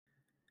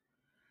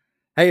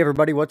Hey,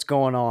 everybody, what's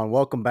going on?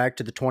 Welcome back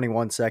to the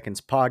 21 Seconds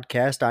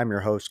Podcast. I'm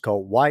your host,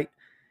 Colt White,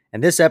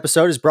 and this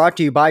episode is brought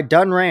to you by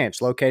Dunn Ranch,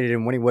 located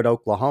in Wynnewood,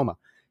 Oklahoma.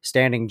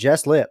 Standing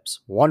Jess Lips,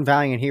 One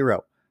Valiant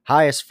Hero,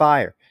 Highest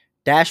Fire,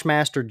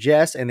 Dashmaster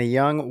Jess, and the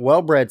young,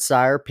 well-bred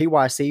sire,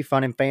 PYC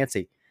Fun and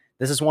Fancy.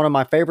 This is one of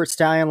my favorite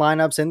stallion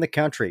lineups in the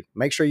country.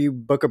 Make sure you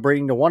book a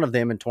breeding to one of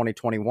them in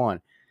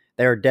 2021.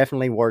 They are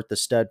definitely worth the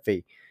stud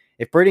fee.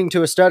 If breeding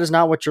to a stud is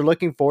not what you're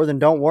looking for, then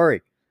don't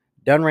worry.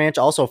 Dunn Ranch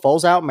also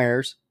foals out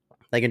mares.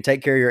 They can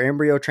take care of your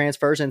embryo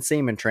transfers and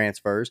semen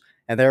transfers,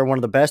 and they're one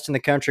of the best in the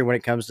country when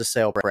it comes to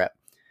sale prep.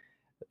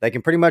 They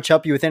can pretty much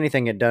help you with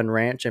anything at Dunn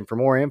Ranch, and for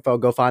more info,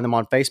 go find them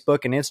on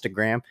Facebook and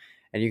Instagram,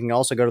 and you can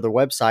also go to their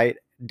website,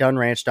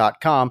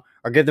 dunranch.com,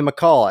 or give them a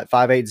call at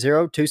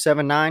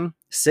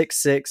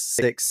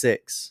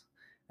 580-279-6666.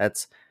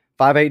 That's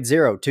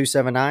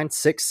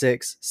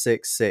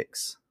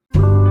 580-279-6666.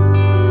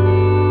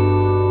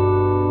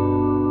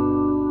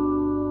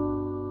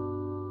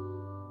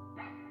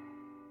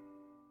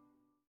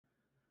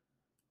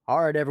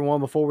 All right,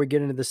 everyone, before we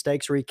get into the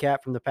stakes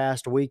recap from the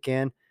past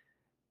weekend,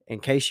 in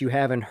case you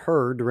haven't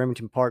heard, the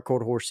Remington Park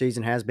Quarter Horse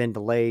season has been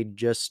delayed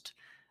just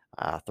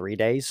 3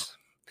 days,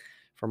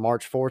 from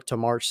March 4th to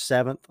March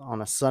 7th.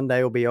 On a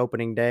Sunday will be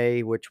opening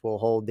day, which will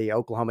hold the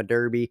Oklahoma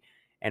Derby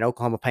and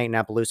Oklahoma Paint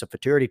and Appaloosa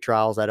Futurity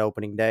Trials that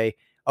opening day.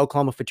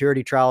 Oklahoma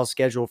Futurity Trials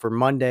scheduled for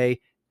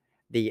Monday,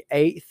 the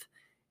 8th,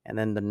 and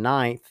then the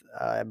 9th.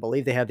 I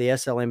believe they have the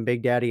SLM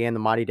Big Daddy and the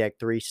Mighty Deck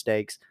 3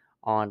 stakes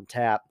on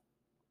tap.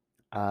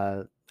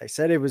 They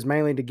said it was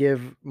mainly to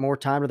give more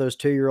time to those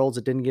 2-year-olds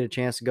that didn't get a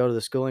chance to go to the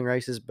schooling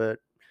races, but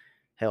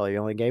hell, you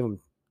only gave them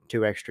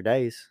 2 extra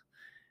days.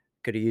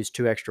 Could have used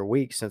 2 extra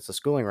weeks since the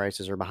schooling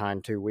races are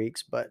behind 2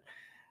 weeks, but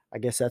I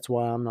guess that's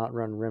why I'm not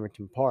running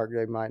Remington Park.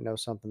 They might know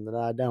something that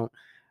I don't.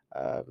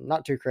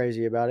 Not too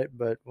crazy about it,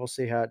 but we'll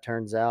see how it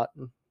turns out.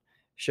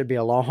 Should be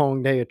a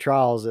long day of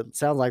trials. It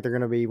sounds like they're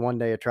going to be one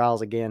day of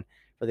trials again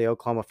for the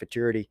Oklahoma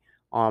Futurity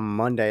on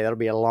Monday. That'll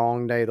be a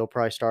long day. They'll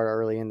probably start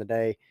early in the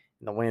day,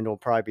 and the wind will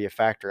probably be a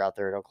factor out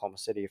there at Oklahoma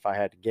City if I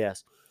had to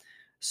guess.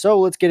 So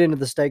let's get into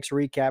the stakes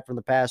recap from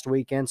the past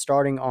weekend,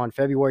 starting on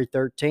February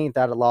 13th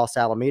out at Los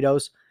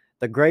Alamitos.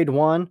 The Grade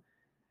 1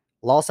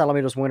 Los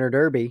Alamitos Winter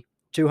Derby,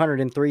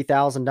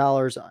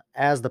 $203,000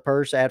 as the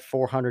purse at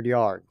 400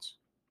 yards.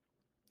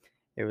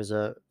 It was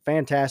a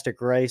fantastic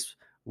race.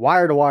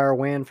 Wire-to-wire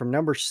win from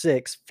number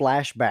 6,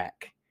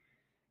 Flashback,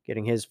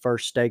 getting his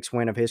first stakes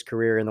win of his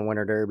career in the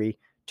Winter Derby,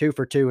 2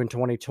 for 2 in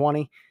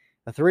 2020.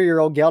 A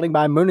 3-year-old gelding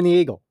by Moon and the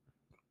Eagle.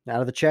 Out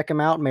of the Check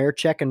 'em Out mare,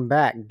 checking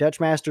back. Dutch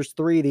Masters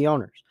 3, the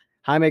owners.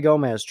 Jaime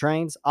Gomez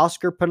trains.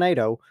 Oscar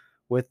Pinedo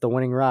with the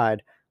winning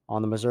ride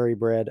on the Missouri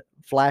bred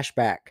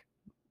Flashback.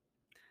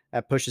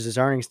 That pushes his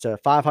earnings to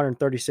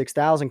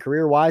 $536,000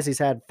 career-wise. He's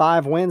had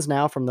 5 wins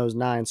now from those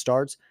 9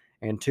 starts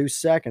and 2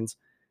 seconds.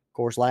 Of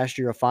course, last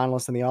year a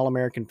finalist in the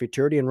All-American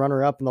Futurity and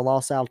runner-up in the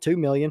Los Al 2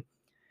 million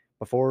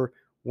before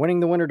winning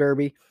the Winter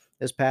Derby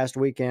this past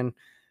weekend.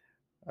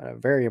 A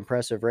very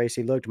impressive race.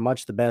 He looked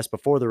much the best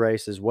before the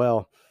race as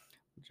well.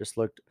 Just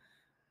looked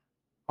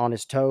on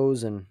his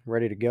toes and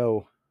ready to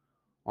go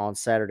on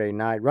Saturday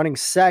night. Running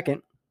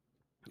second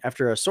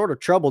after a sort of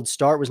troubled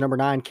start was number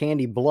 9,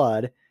 Candy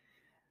Blood.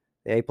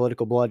 The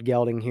Apolitical Blood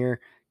gelding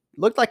here.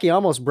 Looked like he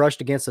almost brushed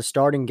against the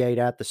starting gate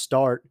at the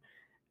start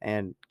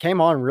and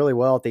came on really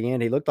well at the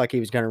end. He looked like he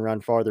was going to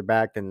run a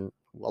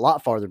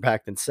lot farther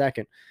back than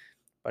second,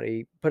 but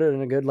he put it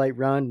in a good late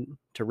run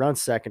to run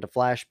second to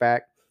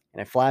Flashback.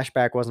 And if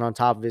Flashback wasn't on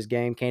top of his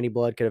game, Candy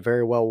Blood could have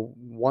very well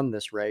won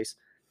this race.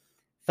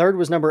 Third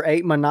was number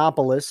 8,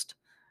 Monopolist,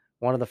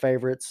 one of the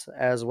favorites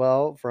as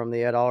well from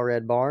the Et al.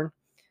 Red Barn.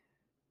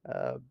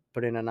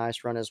 Put in a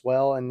nice run as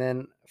well. And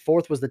then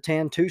fourth was the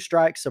 10, Two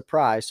Strike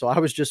Surprise. So I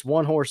was just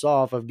one horse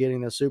off of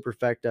getting the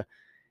Superfecta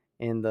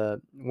in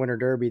the Winter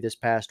Derby this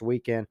past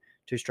weekend.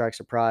 Two Strike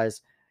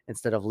Surprise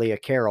instead of Leah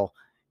Carroll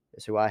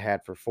is who I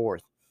had for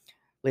fourth.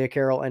 Leah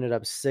Carroll ended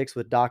up 6th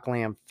with Doc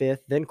Lamb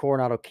 5th, then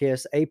Coronado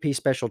Kiss, AP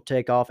Special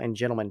Takeoff, and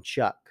Gentleman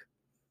Chuck.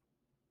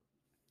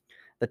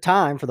 The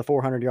time for the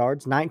 400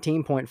 yards,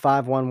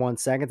 19.511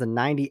 seconds, a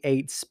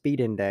 98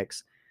 speed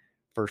index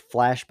for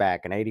Flashback,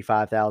 an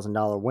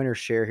 $85,000 winner's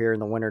share here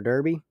in the Winter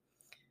Derby.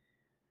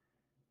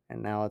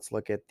 And now let's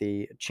look at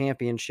the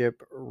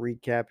championship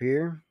recap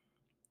here.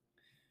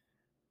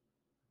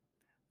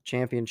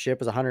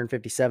 Championship is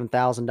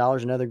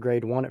 $157,000, another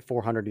grade 1 at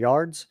 400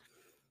 yards.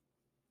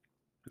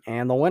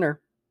 And the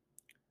winner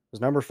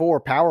was number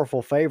 4,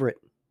 Powerful Favorite,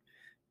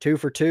 2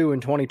 for 2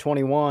 in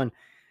 2021.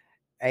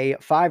 A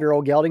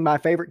 5-year-old gelding, My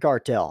Favorite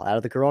Cartel, out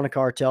of the Corona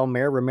Cartel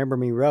mare, Remember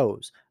Me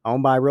Rose,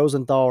 owned by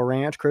Rosenthal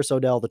Ranch. Chris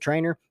Odell, the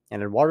trainer,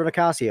 and Eduardo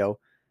Nicasio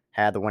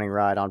had the winning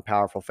ride on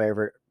Powerful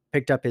Favorite.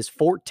 Picked up his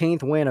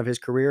 14th win of his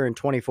career in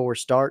 24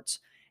 starts,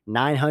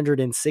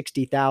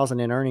 $960,000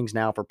 in earnings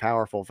now for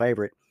Powerful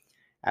Favorite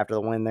after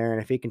the win there.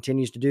 And if he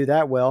continues to do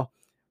that well,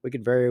 we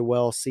could very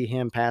well see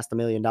him pass the $1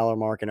 million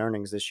mark in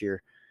earnings this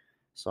year.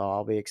 So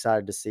I'll be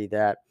excited to see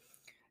that.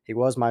 He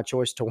was my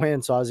choice to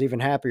win, so I was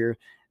even happier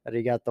that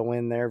he got the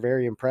win there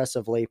very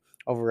impressively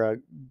over a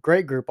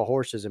great group of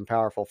horses and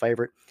Powerful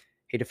Favorite.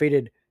 He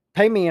defeated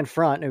Pay Me in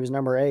Front, who was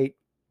number 8,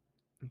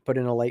 put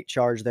in a late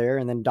charge there.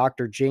 And then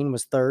Dr. Jean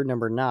was third,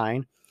 number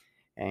 9.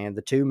 And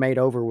the 2 Made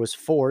Over was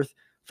fourth,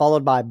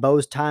 followed by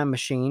Bo's Time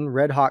Machine,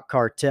 Red Hawk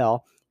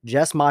Cartel,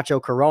 Jess Macho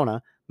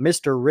Corona,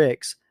 Mr.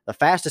 Ricks, the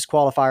fastest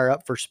qualifier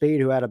up for speed,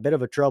 who had a bit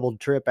of a troubled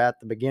trip at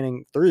the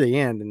beginning through the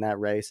end in that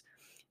race.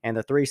 And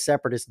the 3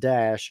 Separatist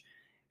Dash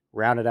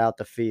rounded out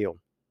the field.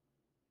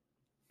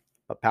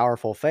 A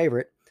Powerful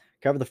Favorite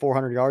covered the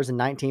 400 yards in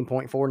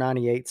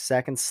 19.498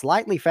 seconds,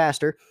 slightly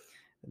faster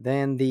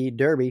than the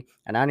Derby,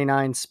 a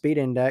 99 speed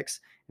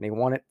index, and he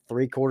won it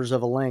 3/4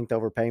 of a length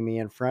over Pay Me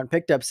in Front.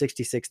 Picked up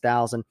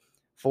 $66,000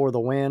 for the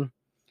win.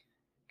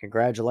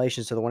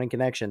 Congratulations to the Winning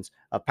Connections,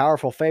 a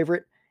Powerful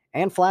Favorite,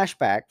 and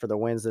Flashback for the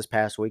wins this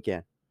past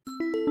weekend.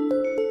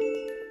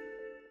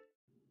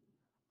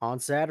 On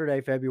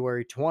Saturday,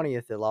 February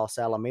 20th, at Los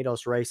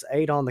Alamitos, race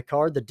 8 on the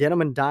card, the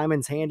Denim and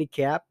Diamonds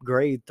Handicap,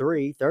 Grade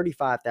 3,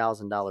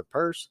 $35,000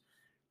 purse,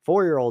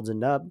 4-year-olds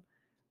and up,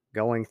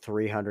 going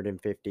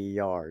 350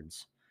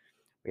 yards.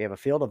 We have a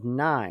field of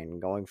 9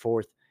 going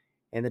forth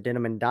in the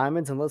Denim and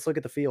Diamonds, and let's look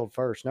at the field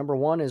first. Number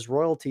 1 is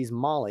Royalties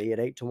Molly at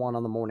 8-1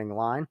 on the morning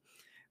line.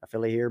 A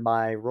filly here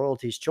by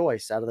Royalties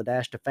Choice out of the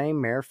Dash to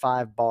Fame mare,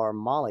 5-bar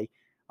Molly,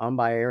 owned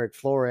by Eric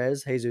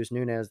Flores, Jesus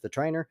Nunez the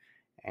trainer,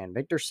 and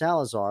Victor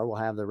Salazar will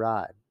have the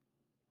ride.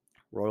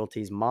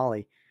 Royalties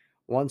Molly,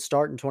 one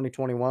start in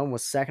 2021,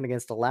 was second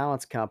against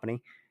Allowance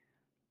Company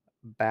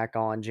back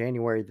on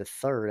January the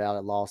 3rd out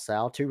at Los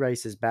Al. 2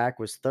 races back,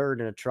 was third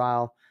in a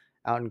trial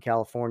out in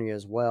California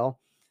as well.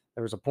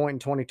 There was a point in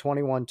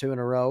 2021, 2 in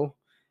a row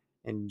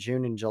in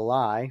June and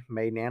July,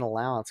 Maiden and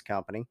Allowance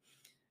Company.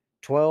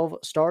 12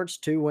 starts,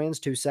 2 wins,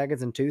 2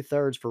 seconds, and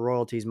 2/3 for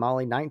Royalties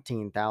Molly,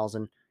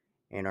 $19,000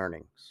 in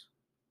earnings.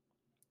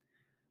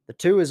 The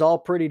 2 is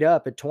All Prettied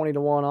Up at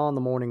 20-1 on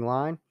the morning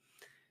line.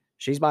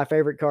 She's my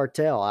favorite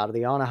Cartel out of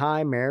the On a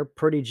High mare,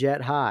 Pretty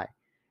Jet High.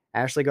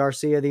 Ashley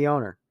Garcia, the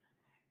owner.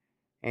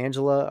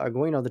 Angela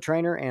Aguino, the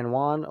trainer, and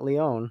Juan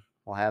Leon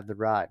will have the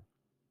ride.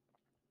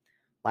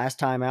 Last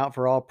time out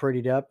for All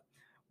Prettied Up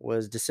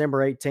was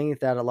December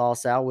 18th out at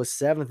Los Al, was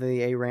 7th in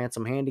the A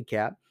Ransom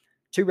Handicap.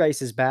 2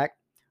 races back,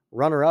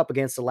 runner-up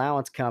against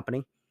Allowance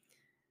Company.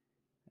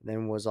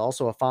 Then was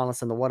also a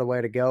finalist in the What a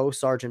Way to Go,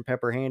 Sergeant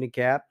Pepper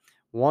Handicap.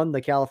 Won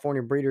the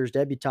California Breeders'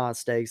 Debutante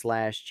Stakes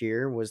last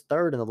year, was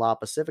third in the La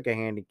Pacifica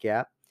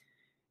Handicap.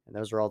 And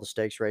those are all the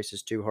stakes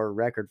races to her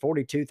record.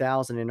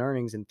 $42,000 in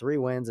earnings and 3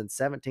 wins and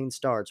 17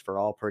 starts for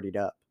All Prettied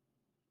Up.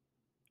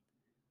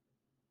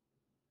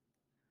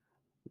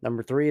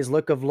 Number 3 is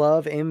Look of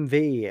Love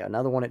MV,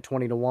 another one at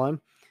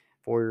 20-1.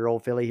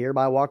 4-year-old filly here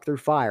by Walk Through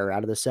Fire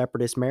out of the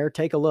Separatist mare.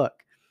 Take a look.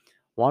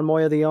 Juan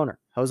Moya, the owner.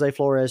 Jose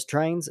Flores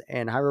trains,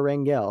 and Jairo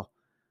Rangel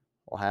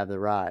will have the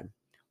ride.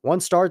 One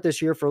start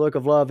this year for Look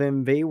of Love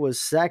MV was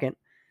second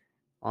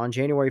on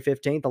January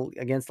 15th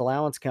against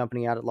Allowance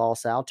Company out at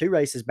Los Al. 2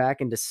 races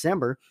back in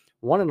December,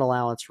 won an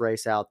allowance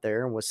race out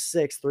there, and was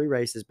 6th 3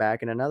 races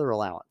back in another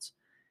allowance.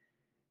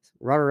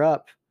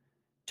 Runner-up,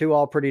 2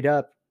 All Prettied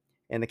Up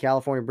in the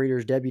California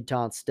Breeders'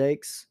 Debutante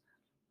Stakes.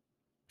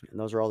 And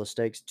those are all the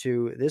stakes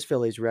to this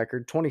filly's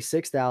record.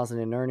 $26,000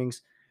 in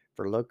earnings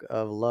for Look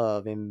of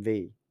Love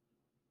MV.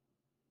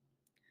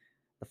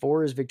 The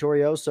 4 is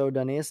Victorioso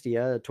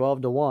Dynastia,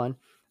 12-1.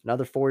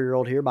 Another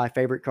 4-year-old here by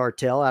Favorite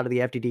Cartel out of the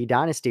FTD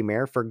Dynasty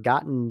mare,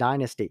 Forgotten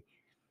Dynasty.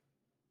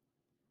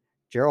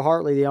 Gerald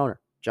Hartley, the owner.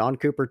 John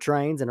Cooper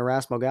trains, and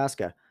Erasmo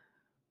Gasca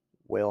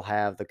will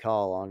have the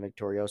call on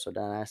Victorioso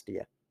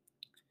Dynastia.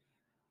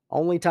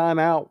 Only time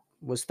out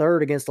was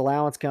third against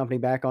Allowance Company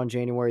back on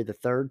January the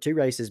 3rd. 2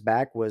 races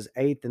back, was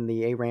 8th in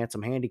the A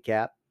Ransom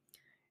Handicap.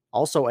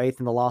 Also 8th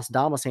in the Los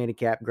Damas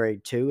Handicap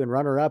Grade 2, and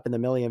runner-up in the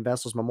Million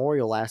Vessels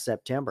Memorial last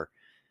September.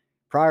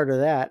 Prior to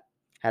that,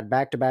 had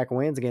back-to-back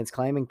wins against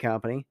Claiming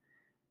Company.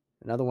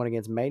 Another one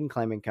against Maiden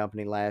Claiming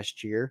Company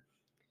last year.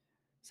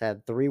 He's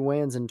had 3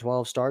 wins in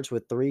 12 starts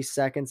with 3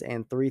 seconds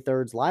and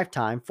 3/3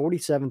 lifetime,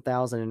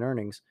 $47,000 in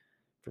earnings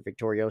for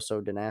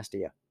Victorioso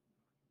Dynastia.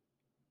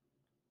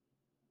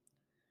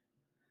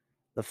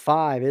 The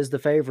 5 is the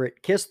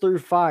favorite, Kiss Through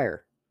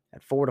Fire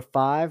at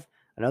 4-5.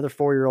 Another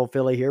 4-year-old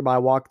filly here by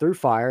Walk Through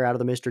Fire out of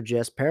the Mr.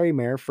 Jess Perry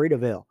mare,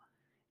 Friedaville.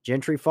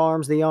 Gentry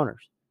Farms, the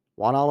owners.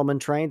 Juan Alleman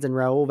trains, and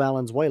Raul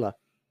Valenzuela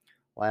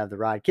will have the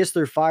ride. Kiss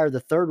Through Fire,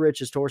 the 3rd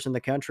richest horse in the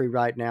country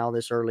right now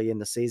this early in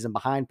the season,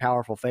 behind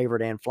Powerful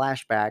Favorite and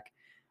Flashback,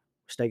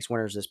 stakes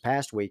winners this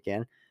past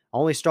weekend.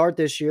 Only start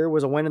this year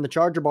was a win in the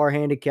Charger Bar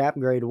Handicap,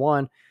 Grade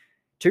 1.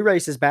 2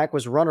 races back,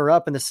 was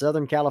runner-up in the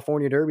Southern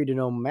California Derby to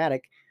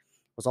Nomadic.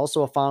 Was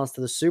also a finalist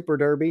to the Super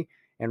Derby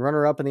and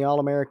runner-up in the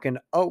All-American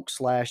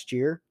Oaks last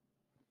year.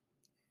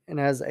 And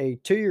as a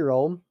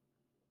 2-year-old,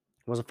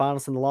 was a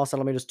finalist in the Los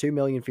Alamitos 2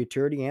 Million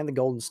Futurity and the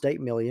Golden State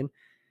Million,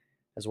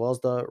 as well as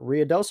the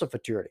Ruidoso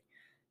Futurity.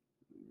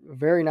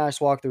 Very nice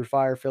Walk Through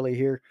Fire filly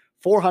here.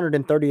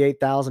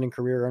 $438,000 in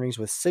career earnings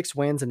with 6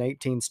 wins and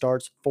 18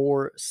 starts,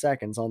 4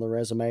 seconds on the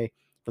resume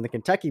from the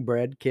Kentucky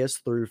bred Kiss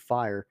Through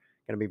Fire.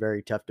 Going to be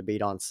very tough to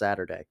beat on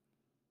Saturday.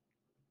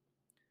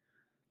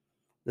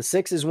 The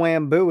 6 is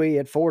Wambui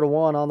at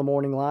 4-1 on the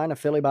morning line, a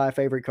filly by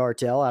Favorite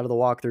Cartel out of the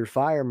Walkthrough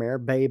Fire mare,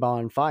 Babe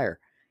on Fire.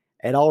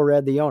 Ed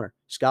Allred, the owner.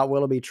 Scott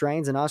Willoughby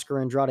trains, and Oscar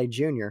Andrade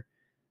Jr.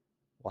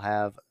 will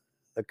have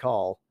the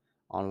call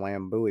on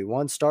Wambui.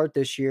 One start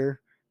this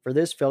year for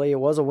this filly. It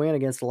was a win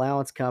against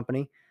Allowance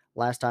Company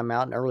last time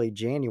out in early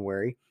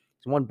January.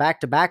 It's won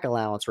back-to-back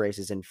allowance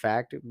races, in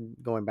fact,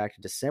 going back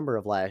to December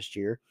of last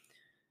year.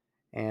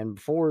 And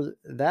before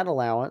that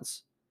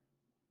allowance,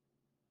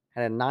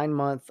 had a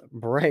 9-month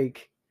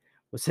break,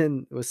 was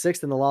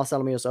sixth in the Los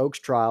Alamitos Oaks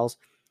trials.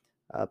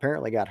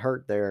 Apparently got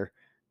hurt there,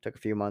 took a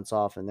few months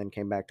off, and then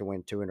came back to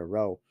win 2 in a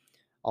row.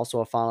 Also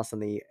a finalist in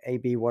the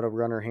AB What a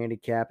Runner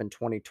Handicap in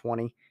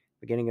 2020,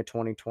 beginning of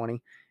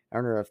 2020.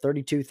 Earner of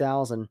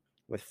 $32,000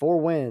 with 4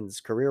 wins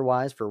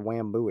career-wise for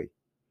Wambui.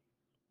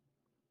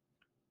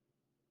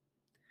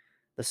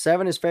 The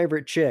 7 is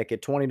Favorite Chick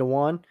at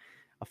 20-1.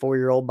 A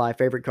 4-year-old by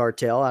Favorite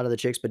Cartel out of the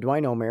Chicks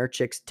Beduino mare,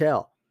 Chicks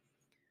Tell.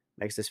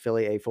 Makes this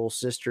filly a full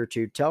sister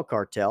to Tell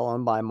Cartel,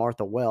 owned by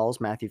Martha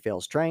Wells, Matthew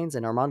Fales trains,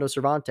 and Armando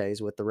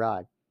Cervantes with the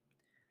ride.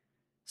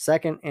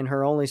 Second in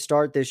her only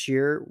start this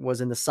year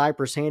was in the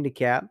Cypress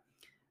Handicap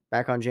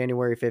back on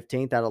January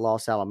 15th out of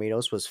Los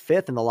Alamitos, was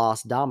 5th in the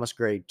Las Damas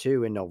Grade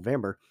 2 in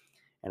November,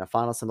 and a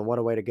finalist in the What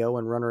a Way to Go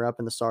and runner-up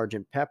in the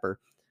Sergeant Pepper.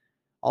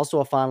 Also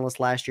a finalist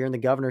last year in the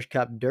Governor's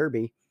Cup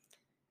Derby,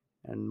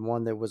 and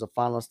one that was a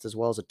finalist as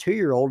well as a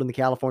 2-year-old in the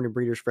California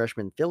Breeders'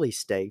 Freshman Filly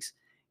Stakes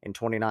in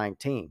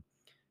 2019.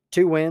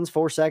 2 wins,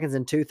 4 seconds,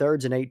 and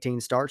 2/3 in 18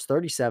 starts,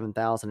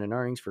 $37,000 in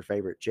earnings for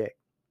Favorite Chick.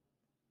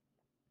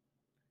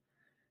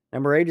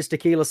 Number 8 is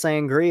Tequila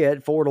Sangria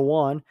at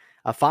 4-1.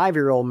 A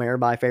 5-year-old mare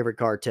by Favorite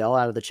Cartel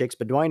out of the Chicks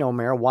Beduino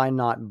mare, Why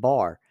Not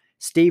Bar.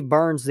 Steve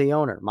Burns, the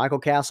owner. Michael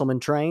Castleman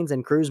trains,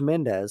 and Cruz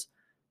Mendez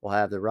will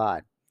have the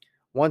ride.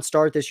 One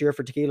start this year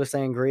for Tequila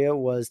Sangria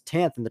was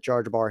 10th in the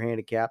Charger Bar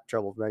Handicap.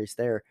 Trouble race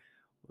there.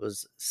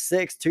 Was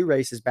 6th 2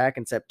 races back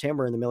in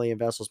September in the Million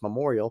Vessels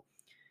Memorial.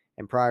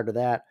 And prior to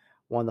that,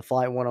 won the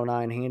Flight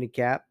 109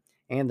 Handicap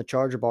and the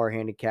Charger Bar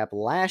Handicap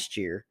last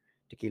year.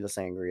 Tequila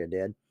Sangria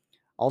did.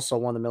 Also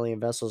won the Million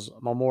Vessels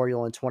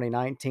Memorial in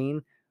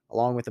 2019,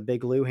 along with the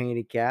Big Lou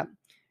Handicap.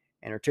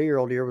 And her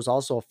 2-year-old year was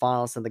also a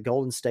finalist in the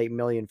Golden State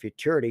Million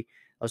Futurity.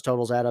 Those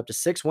totals add up to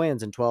 6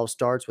 wins and 12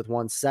 starts with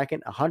 1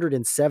 second,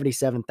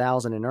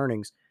 $177,000 in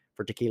earnings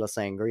for Tequila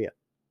Sangria.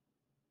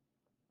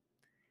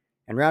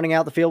 And rounding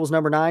out the field was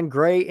number 9,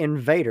 Gray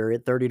Invader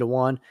at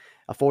 30-1.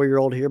 A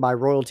 4-year-old here by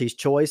Royalty's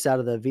Choice out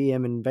of the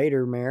VM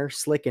Invader mare,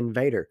 Slick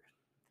Invader.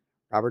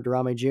 Robert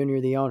Durame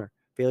Jr., the owner.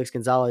 Felix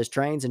Gonzalez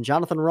trains, and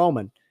Jonathan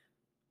Roman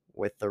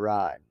with the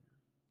ride.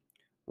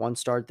 One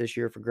start this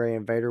year for Gray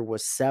Invader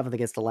was 7th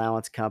against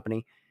Allowance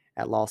Company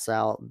at Los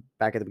Al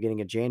back at the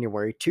beginning of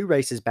January. 2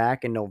 races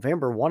back in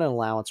November, won an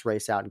allowance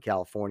race out in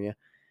California.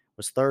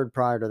 Was 3rd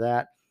prior to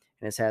that,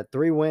 and has had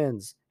 3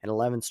 wins and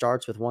 11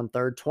 starts with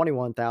 1/3,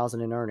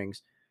 $21,000 in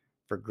earnings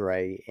for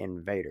Gray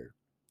Invader.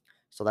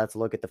 So that's a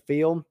look at the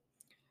field.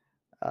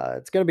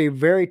 It's going to be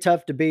very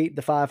tough to beat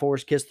the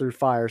 5-horse Kiss Through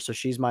Fire, so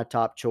she's my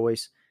top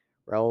choice.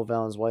 Raul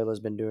Valenzuela has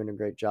been doing a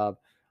great job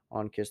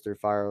on Kiss Through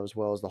Fire, as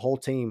well as the whole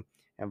team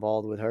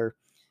involved with her.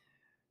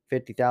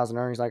 50,000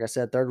 earnings, like I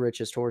said, 3rd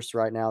richest horse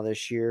right now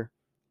this year.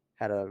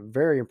 Had a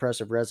very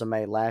impressive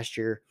resume last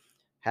year.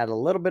 Had a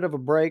little bit of a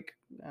break,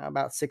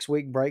 about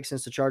 6-week break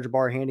since the Charger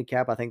Bar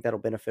Handicap. I think that'll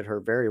benefit her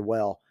very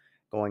well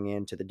going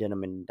into the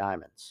Denim and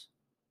Diamonds.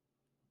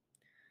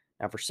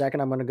 Now for second,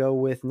 I'm going to go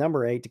with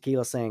number 8,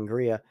 Tequila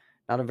Sangria.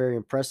 Not a very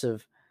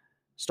impressive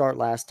start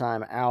last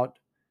time out,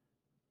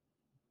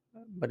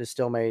 but it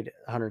still made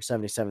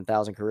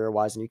 $177,000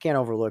 career-wise, and you can't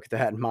overlook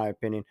that, in my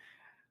opinion.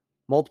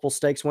 Multiple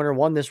stakes winner,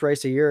 won this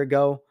race a year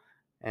ago,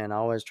 and I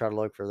always try to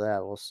look for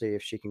that. We'll see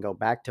if she can go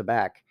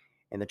back-to-back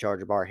in the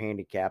Charger Bar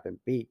Handicap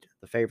and beat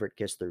the favorite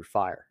Kiss Through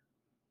Fire.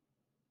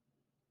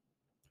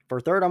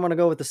 For third, I'm going to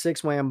go with the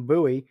 6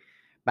 Wambui.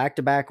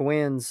 Back-to-back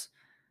wins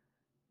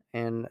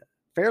and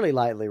fairly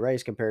lightly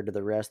raced compared to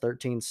the rest.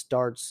 13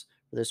 starts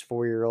for this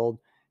 4-year-old.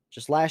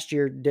 Just last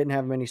year, didn't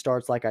have many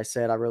starts, like I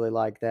said. I really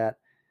like that.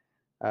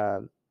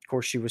 Of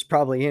course, she was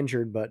probably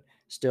injured, but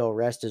still,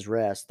 rest is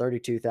rest.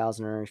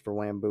 32,000 earnings for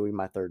Wambui,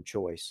 my 3rd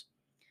choice.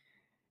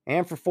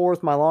 And for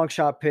 4th, my long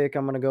shot pick,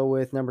 I'm going to go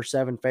with number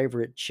 7,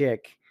 Favorite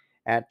Chick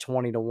at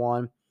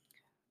 20-1.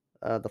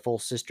 The full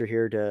sister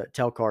here to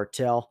Tell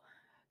Cartel.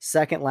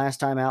 2nd last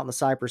time out in the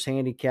Cypress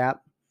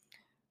Handicap.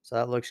 So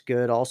that looks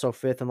good. Also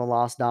 5th in the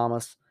Las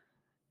Damas.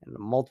 And the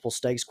multiple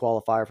stakes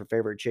qualifier for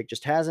Favorite Chick.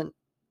 Just hasn't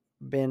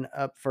been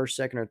up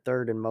 1st, 2nd, or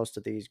 3rd in most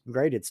of these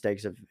graded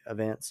stakes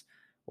events.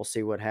 We'll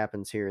see what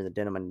happens here in the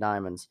Denim and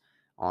Diamonds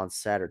on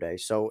Saturday.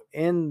 So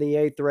in the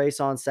 8th race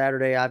on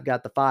Saturday, I've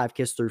got the 5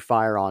 Kiss Through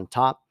Fire on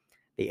top,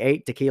 the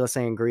 8 Tequila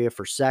Sangria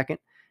for 2nd,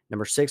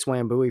 number 6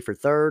 Wambui for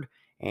 3rd,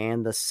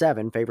 and the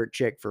 7 Favorite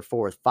Chick for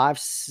 4th.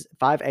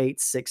 5,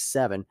 8, 6,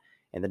 7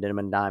 in the Denim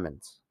and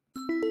Diamonds.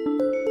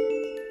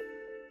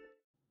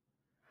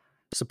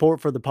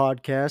 Support for the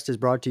podcast is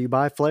brought to you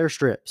by Flare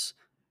Strips.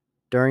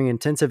 During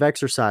intensive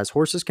exercise,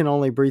 horses can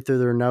only breathe through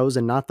their nose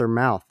and not their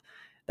mouth.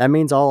 That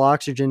means all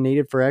oxygen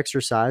needed for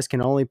exercise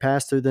can only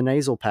pass through the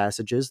nasal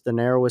passages, the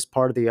narrowest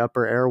part of the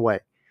upper airway.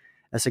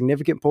 A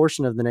significant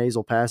portion of the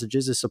nasal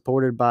passages is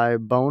supported by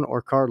bone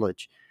or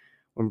cartilage.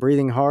 When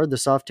breathing hard, the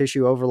soft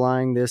tissue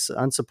overlying this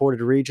unsupported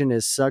region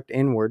is sucked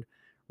inward,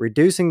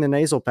 reducing the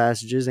nasal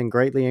passages and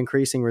greatly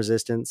increasing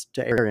resistance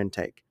to air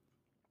intake.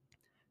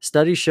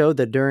 Studies showed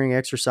that during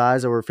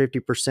exercise, over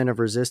 50% of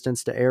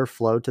resistance to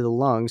airflow to the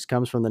lungs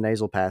comes from the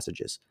nasal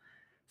passages.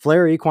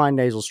 Flair equine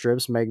nasal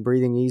strips make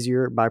breathing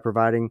easier by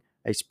providing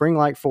a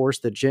spring-like force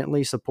that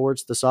gently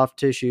supports the soft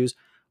tissues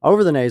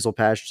over the nasal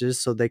passages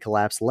so they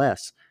collapse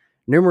less.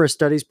 Numerous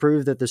studies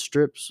prove that the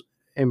strips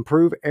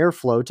improve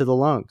airflow to the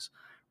lungs,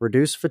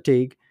 reduce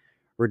fatigue,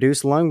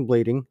 reduce lung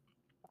bleeding,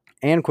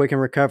 and quicken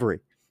recovery.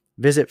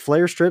 Visit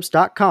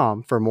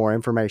flairstrips.com for more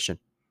information.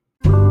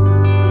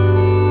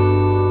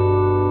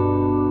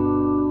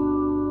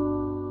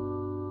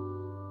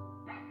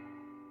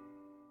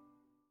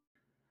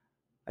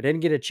 I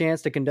didn't get a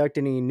chance to conduct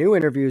any new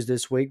interviews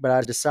this week, but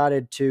I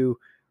decided to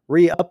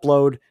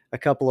re-upload a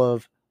couple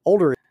of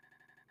older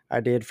I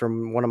did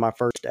from one of my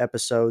first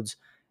episodes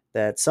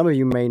that some of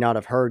you may not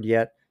have heard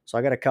yet. So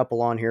I got a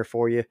couple on here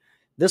for you.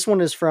 This one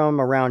is from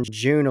around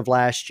June of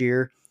last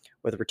year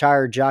with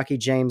retired jockey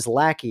James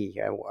Lackey,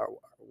 a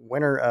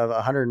winner of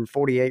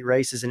 148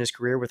 races in his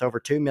career with over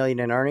 $2 million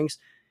in earnings.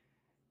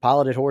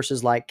 Piloted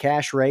horses like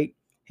Cash Rate,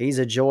 He's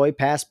a Joy,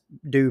 Past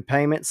Due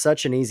Payment,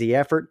 Such an Easy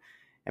Effort,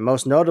 and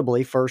most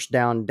notably First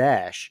Down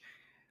Dash.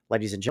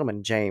 Ladies and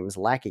gentlemen, James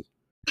Lackey.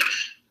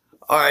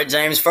 All right,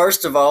 James,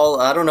 first of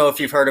all, I don't know if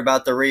you've heard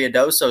about the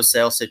Ruidoso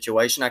sale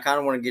situation. I kind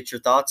of want to get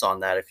your thoughts on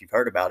that if you've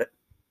heard about it.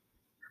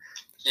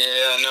 Yeah,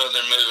 I know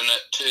they're moving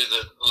it to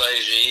the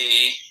Lazy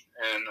E,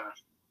 and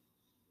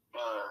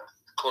of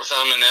course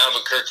I'm in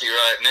Albuquerque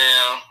right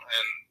now,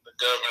 and the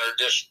governor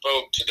just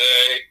spoke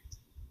today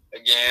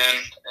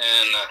again,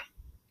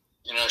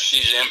 and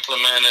she's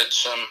implemented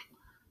some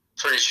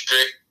pretty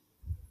strict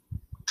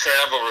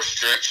travel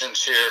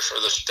restrictions here for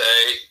the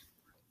state.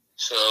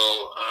 So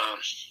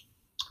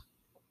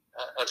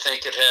I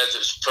think it has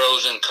its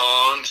pros and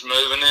cons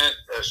moving it,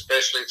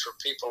 especially for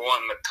people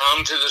wanting to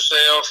come to the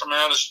sale from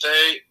out of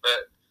state.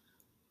 But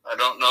I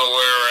don't know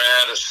where we're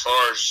at as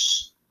far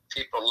as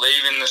people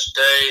leaving the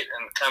state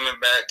and coming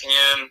back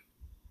in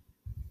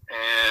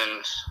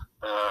and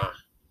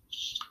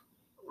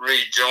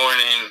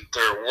rejoining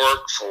their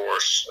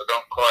workforce. I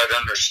don't quite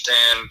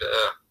understand.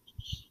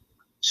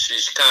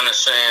 She's kind of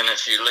saying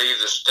if you leave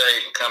the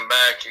state and come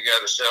back, you got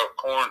to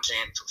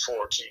self-quarantine for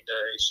 14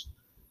 days.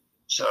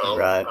 So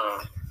right.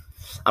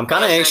 I'm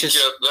kind of anxious.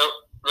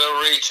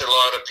 They'll reach a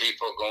lot of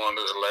people going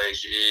to the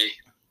Lazy E,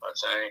 I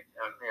think.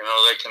 And,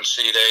 they can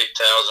seat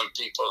 8,000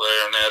 people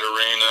there in that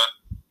arena,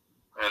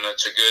 and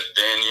it's a good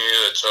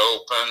venue. It's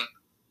open,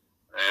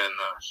 and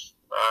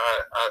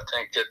I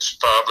think it's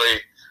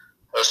probably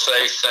a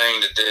safe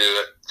thing to do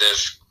at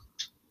this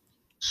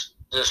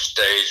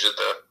stage of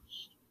the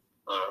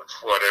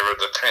whatever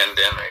the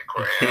pandemic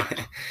we're in.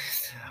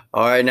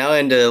 All right, now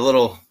into a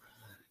little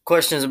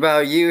questions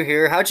about you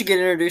here. How'd you get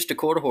introduced to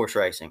quarter horse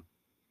racing?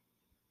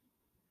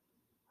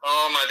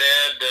 Oh, my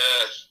dad,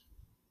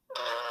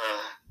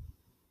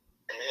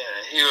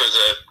 he was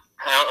a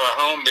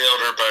home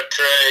builder by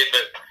trade,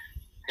 but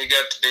he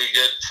got to be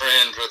good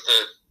friends with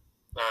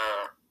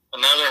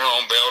another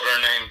home builder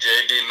named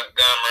J.B.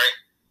 Montgomery,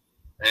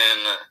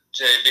 and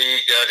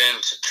J.B. got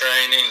into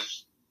training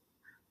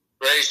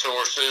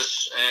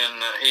racehorses,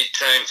 and he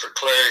trained for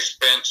Clary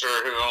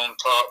Spencer, who owned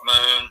Top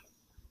Moon.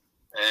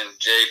 And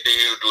JB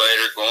would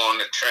later go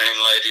on to train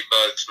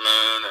Ladybug's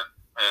Moon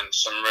and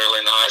some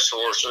really nice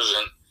horses,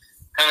 and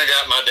kind of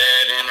got my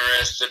dad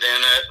interested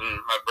in it. And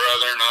my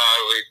brother and I,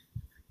 we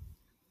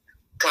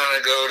kind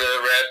of go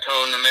to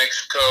Raton, New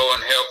Mexico,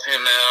 and help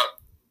him out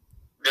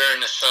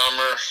during the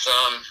summer.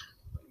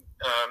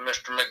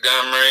 Mr.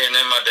 Montgomery, and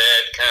then my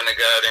dad kind of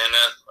got in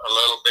it a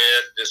little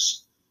bit,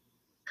 just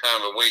kind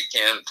of a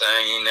weekend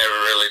thing. He never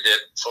really did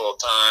it full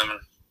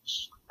time.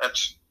 That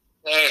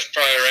was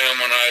probably around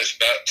when I was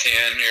about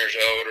 10 years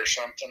old or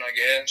something, I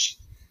guess.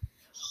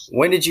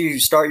 When did you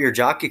start your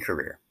jockey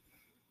career?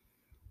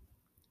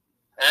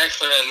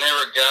 Actually, I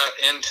never got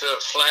into a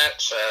flat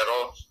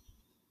saddle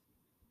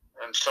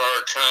and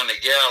started trying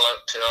to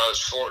gallop till I was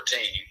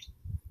 14.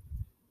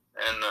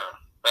 And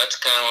that's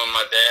kind of when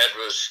my dad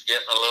was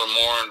getting a little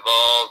more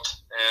involved.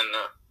 And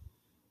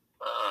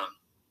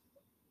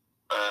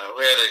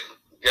we had a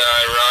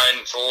guy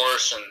riding for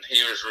us, and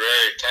he was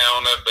very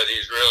talented, but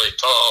he's really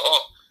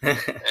tall.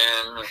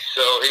 And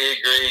so he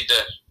agreed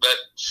to, but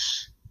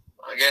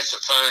I guess the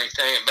funny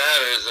thing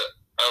about it is that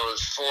I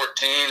was 14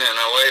 and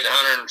I weighed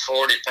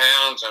 140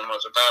 pounds and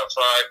was about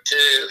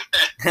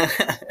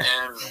 5'2".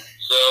 And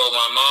so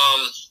my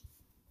mom,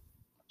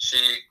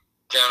 she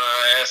kind of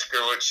asked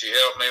her would she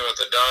help me with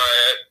the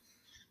diet,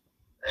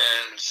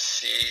 and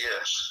she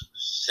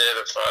said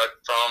if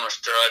I'd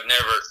promised her I'd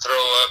never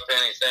throw up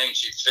anything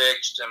she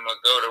fixed and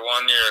would go to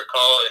 1 year of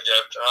college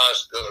after high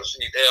school,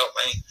 she'd help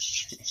me.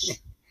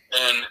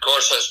 And, of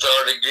course, I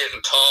started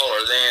getting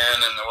taller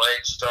then, and the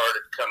weight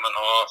started coming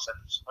off. And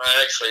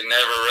I actually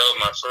never rode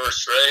my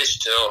first race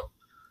till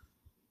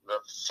the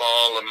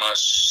fall of my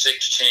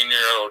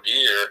 16-year-old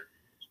year.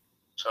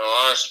 So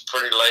I was a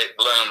pretty late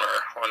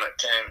bloomer when it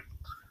came.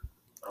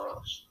 A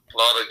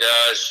lot of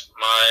guys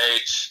my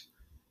age,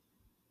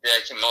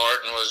 Jackie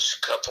Martin was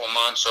a couple of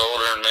months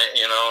older than me.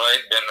 You know,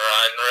 they'd been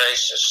riding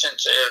races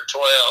since they were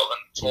 12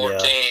 and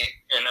 14, yeah.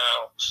 You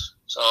know.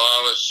 So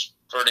I was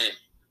pretty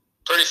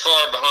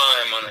far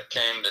behind when it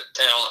came to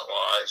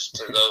talent-wise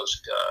to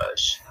those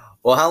guys.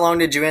 Well, how long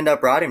did you end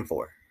up riding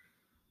for?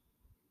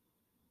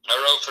 I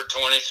rode for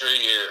 23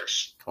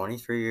 years.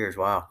 23 years,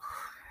 wow.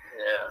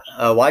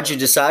 Yeah. Why'd you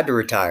decide to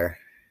retire?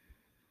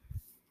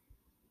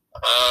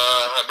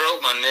 I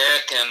broke my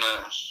neck in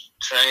a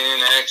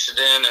training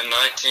accident in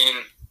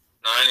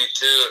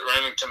 1992 at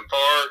Remington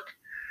Park,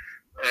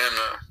 and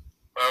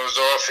I was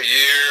off a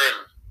year,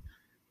 and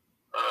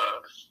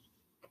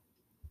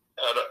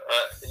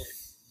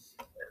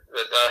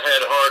I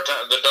had a hard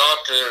time. The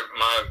doctor,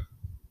 my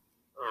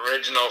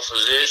original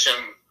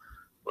physician,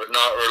 would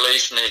not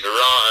release me to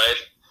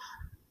ride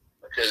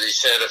because he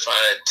said if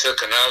I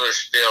took another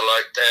spill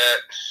like that,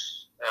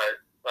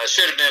 I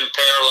should have been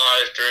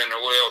paralyzed or in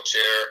a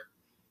wheelchair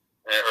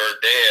or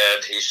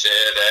dead, he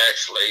said,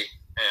 actually.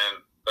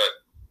 But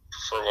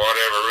for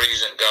whatever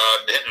reason,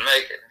 God didn't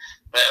make it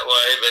that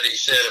way. But he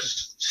said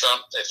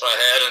if I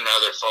had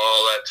another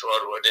fall, that's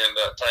what would end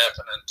up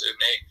happening to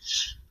me.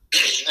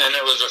 And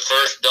it was the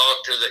first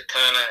doctor that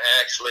kind of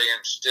actually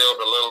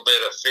instilled a little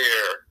bit of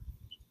fear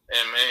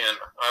in me. And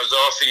I was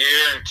off a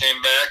year and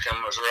came back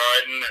and was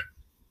riding at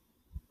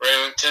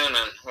Remington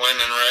and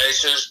winning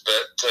races,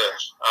 but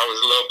I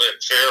was a little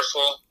bit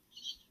fearful.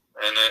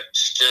 And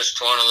it's just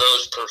one of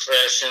those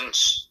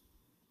professions.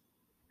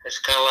 It's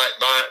kind of like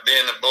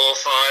being a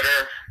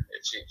bullfighter.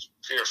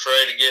 If you're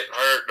afraid of getting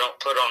hurt, don't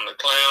put on the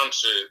clown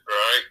suit,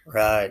 right?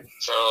 Right.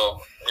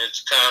 So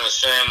it's kind of the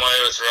same way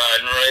with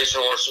riding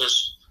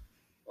racehorses.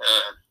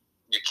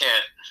 You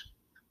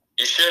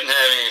shouldn't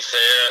have any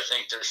fear. I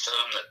think there's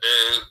some that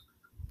do,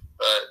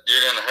 but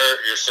you're going to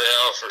hurt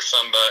yourself or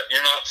somebody.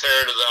 You're not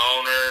fair to the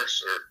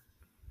owners or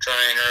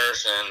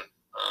trainers, and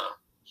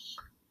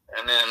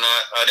then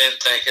I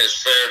didn't think it was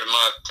fair to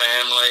my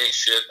family.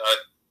 I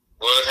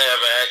would have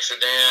an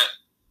accident,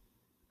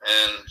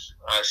 and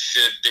I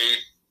should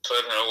be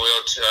put in a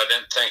wheelchair. I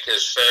didn't think it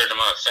was fair to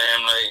my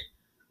family,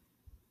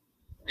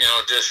 you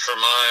know, just for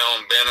my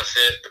own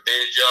benefit to be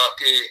a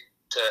jockey,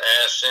 to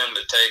ask them to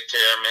take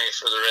care of me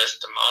for the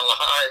rest of my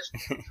life.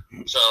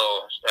 So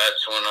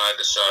that's when I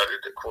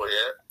decided to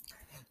quit.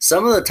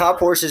 Some of the top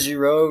horses you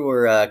rode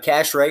were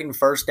Cash Rate and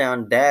First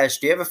Down Dash.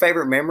 Do you have a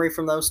favorite memory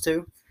from those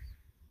two?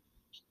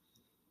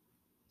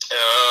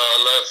 I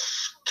love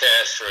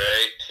Cash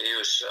Rate. He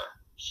was.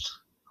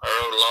 I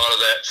rode a lot of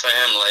that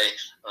family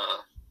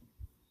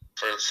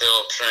for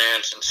Phil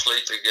Trance and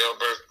Sleepy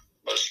Gilbert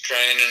was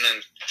training,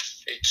 and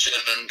he'd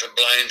send them to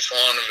Blaine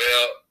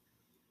Swaneville.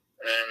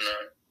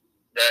 And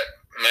that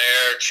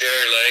mare, Cherry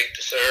Lake,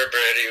 the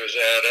thoroughbred he was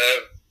out of,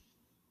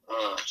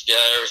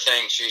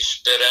 everything she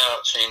spit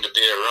out seemed to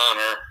be a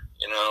runner,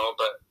 you know.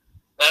 But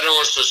that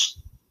horse was,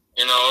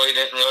 you know, he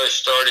didn't really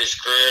start his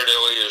career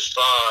till he was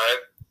 5.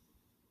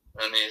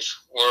 And he's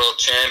world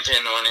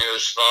champion when he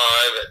was 5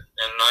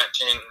 in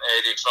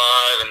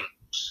 1985, and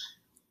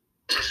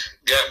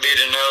got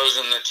beat a nose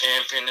in the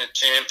Champion of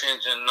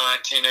Champions in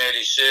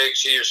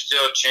 1986. He was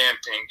still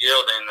champion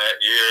gelding that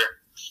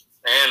year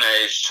and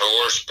aged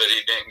horse, but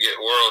he didn't get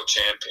world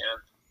champion.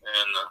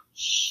 And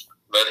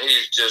but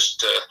he's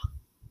just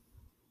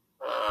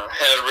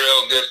had a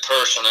real good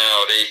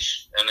personality,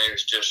 and he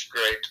was just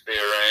great to be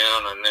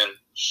around. And then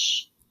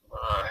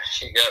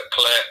he got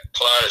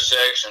Clyde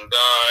section,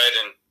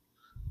 died, and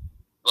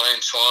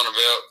Blaine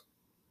Swaneville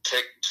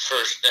picked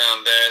First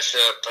Down Dash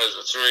up as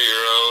a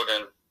 3-year-old,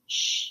 and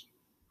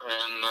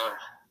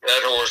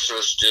that horse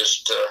was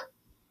just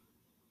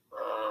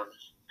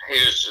he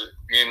was a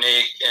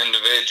unique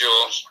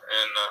individual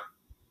and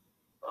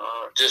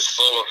just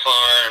full of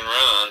fire and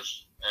run,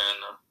 and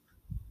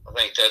I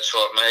think that's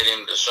what made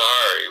him the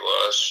sire he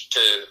was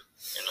too,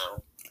 you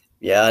know.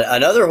 Yeah,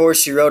 another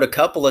horse you rode a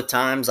couple of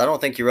times. I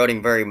don't think you rode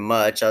him very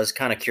much. I was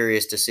kind of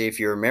curious to see if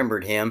you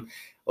remembered him.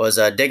 Was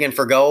Digging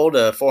for Gold,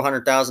 a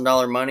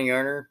 $400,000 money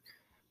earner. I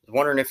was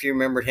wondering if you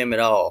remembered him at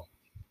all.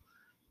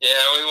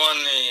 Yeah, we won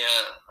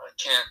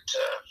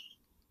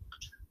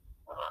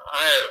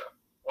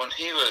when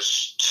he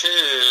was 2,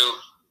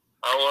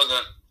 I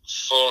wasn't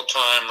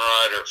full-time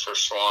rider for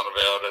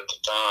Swaneville at the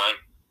time.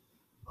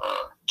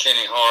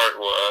 Kenny Hart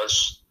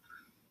was,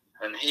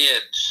 and he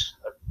had,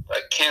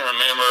 I can't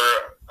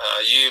remember,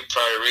 you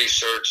probably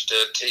researched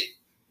it,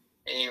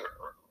 he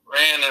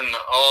ran in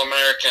the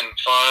All-American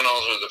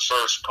finals or the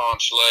first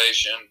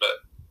consolation,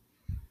 but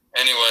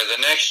anyway, the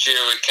next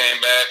year we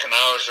came back and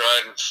I was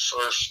riding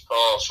first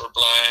call for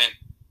Blaine,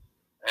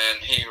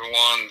 and he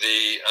won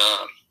the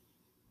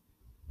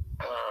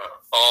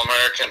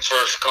All-American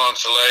first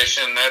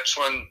consolation. That's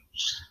when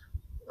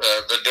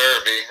the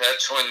Derby,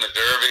 that's when the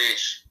Derby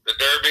the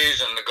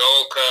Derbies and the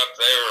Gold Cup,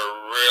 they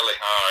were really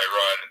high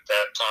right at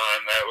that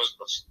time. That was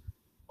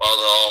while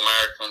the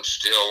All-American's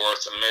still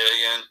worth $1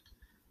 million.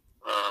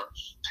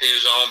 He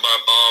was owned by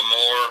Bob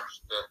Moore,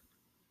 the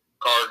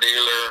car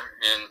dealer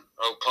in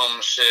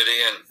Oklahoma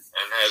City, and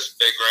has a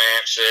big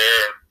ranch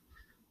there.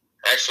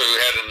 And actually,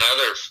 we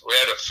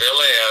had a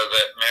filly out of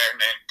that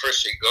mare named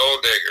Prissy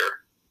Gold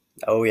Digger.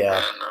 Oh yeah.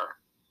 And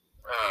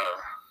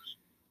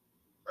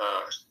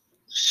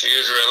she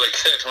was a really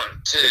good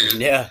one too.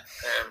 Yeah.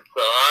 And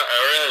so I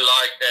really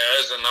liked that. It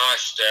was a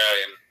nice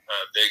stallion,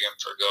 digging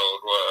for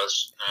gold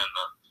was. And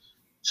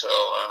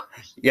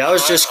yeah, I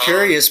was just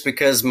curious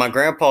because my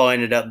grandpa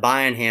ended up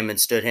buying him and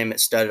stood him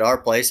at our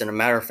place. And a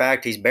matter of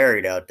fact, he's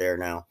buried out there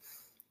now.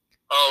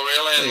 Oh,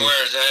 really? And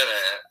where is that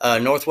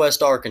at?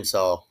 Northwest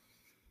Arkansas.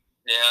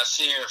 Yeah, I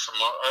see her from.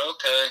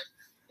 Okay.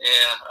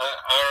 Yeah,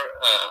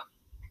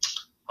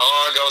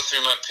 I go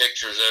through my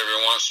pictures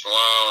every once in a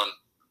while, and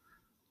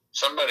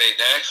somebody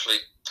actually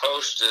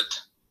posted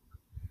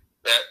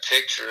that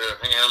picture of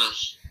him.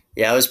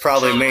 Yeah, it was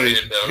probably me.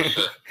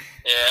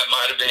 Yeah, it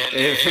might have been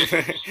you.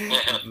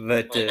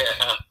 But that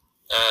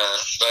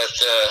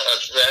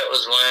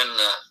was when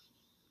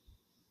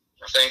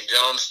I think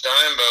John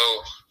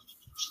Steinbo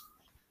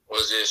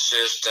was the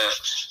assistant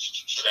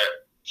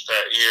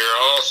that year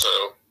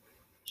also.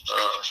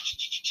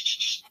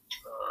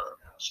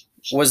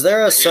 Was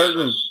there a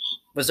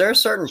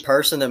certain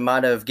person that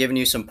might have given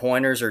you some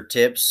pointers or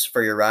tips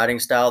for your riding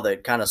style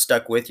that kind of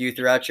stuck with you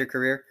throughout your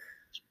career?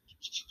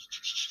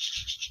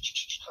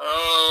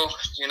 Oh,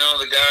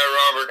 the guy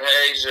Robert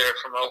Hayes there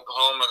from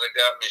Oklahoma that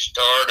got me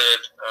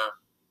started.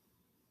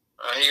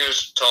 He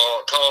was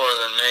taller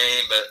than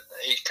me, but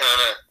he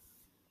kind of,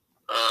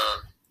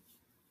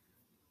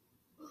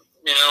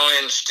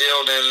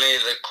 instilled in me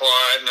the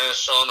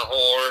quietness on the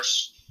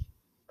horse.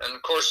 And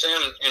of course,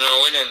 then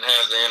we didn't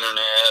have the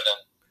internet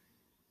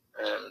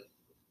and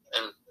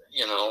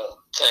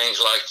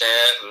things like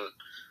that. And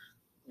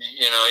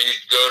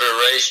you'd go to a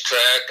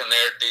racetrack and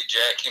there'd be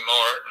Jackie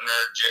Martin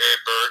or Jerry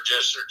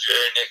Burgess or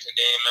Jerry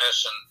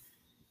Nicodemus, and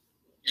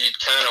you'd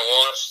kind of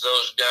watch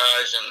those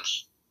guys and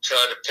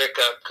try to pick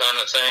up kind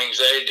of things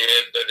they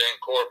did, but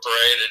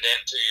incorporate it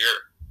into your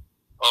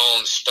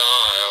own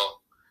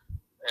style.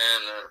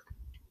 And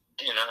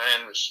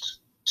and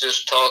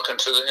just talking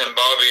to and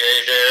Bobby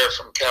Adair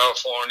from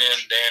California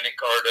and Danny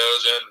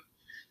Cardoza.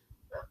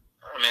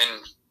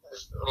 And,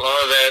 a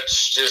lot of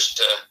that's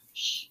just.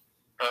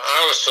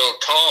 I was so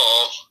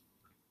tall,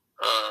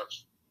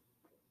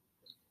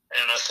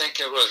 and I think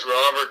it was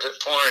Robert that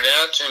pointed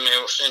out to me,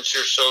 well, since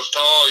you're so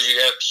tall,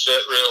 you have to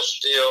sit real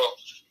still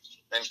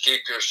and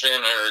keep your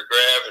center of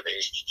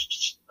gravity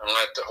and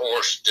let the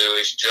horse do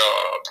his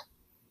job,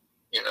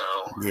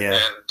 Yeah.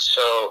 And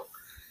so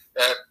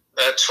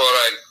that's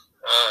what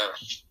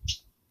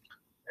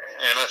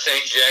and I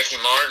think Jackie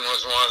Martin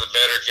was one of the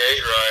better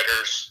gate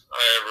riders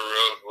I ever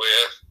rode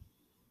with.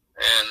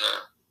 And,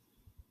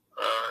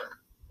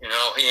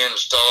 he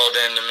installed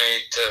into me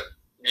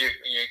you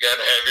got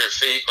to have your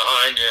feet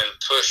behind you and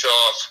push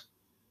off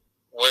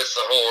with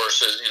the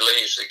horse as he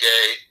leaves the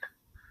gate,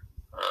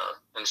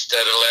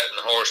 instead of letting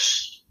the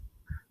horse.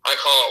 I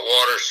call it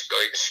water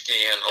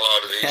skiing. A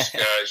lot of these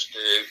guys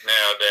do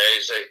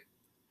nowadays.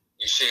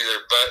 You see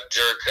their butt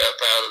jerk up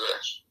out of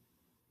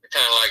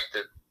kind of like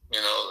the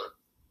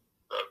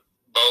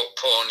boat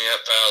pulling you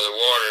up out of the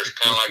water. It's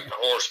kind of like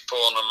the horse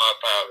pulling them up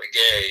out of the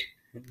gate.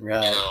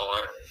 Right.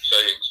 So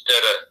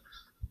instead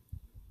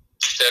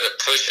of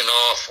pushing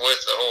off with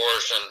the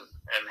horse and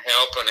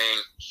helping him,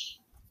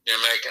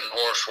 you're making the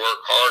horse work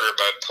harder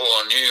by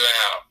pulling you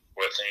out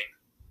with him,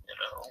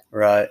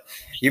 Right.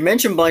 You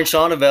mentioned Blaine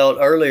Shaunavelt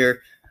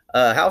earlier.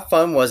 How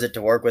fun was it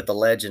to work with a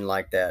legend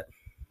like that?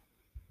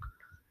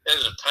 It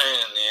was a pain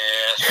in the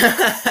ass.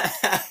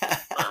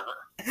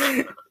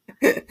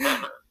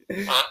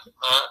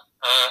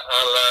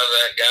 I love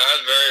that guy. I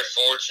was very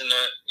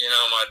fortunate.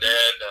 My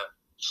dad,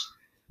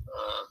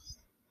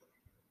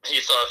 he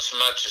thought so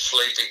much of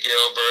Sleepy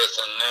Gilbert,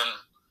 and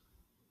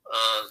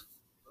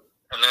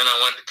then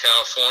I went to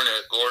California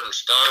with Gordon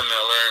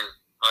Steinmiller, and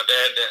my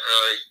dad didn't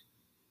really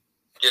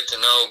get to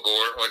know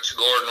Gordon, which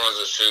Gordon was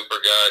a super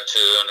guy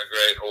too and a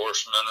great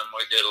horseman, and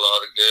we did a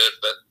lot of good.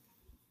 But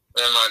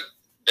then my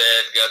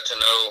dad got to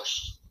know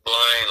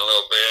Blaine a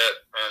little bit,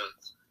 and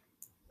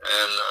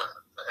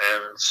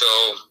so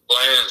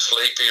Blaine and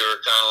Sleepy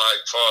were kind of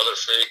like father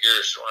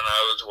figures when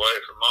I was away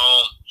from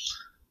home.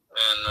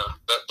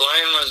 But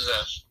Blaine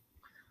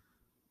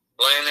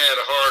had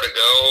a heart of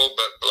gold,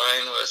 but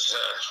Blaine was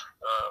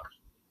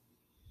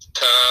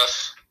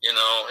tough.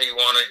 He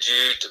wanted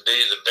you to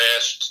be the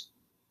best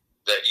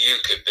that you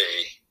could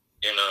be.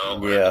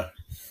 Yeah.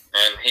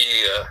 And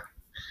he,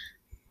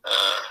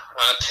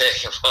 I tell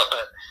you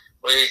what,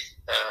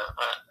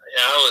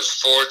 I was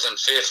fourth and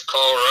fifth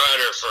call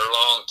rider for a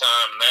long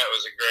time, and that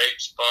was a great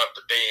spot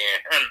to be in.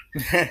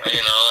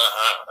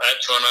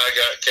 That's when I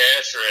got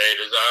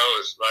castrated. I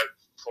was like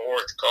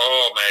fourth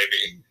call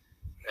maybe,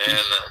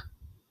 and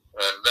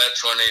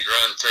that's when he'd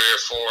run 3 or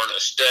 4 in a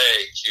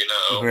stake,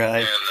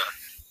 Right. And of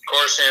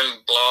course,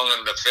 him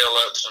belonging to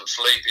Phillips and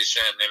Sleepy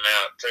sent him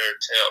out there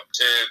to help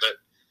too. But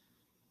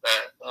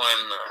when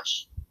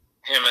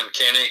him and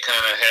Kenny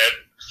kind of had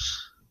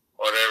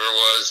whatever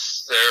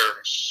was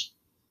their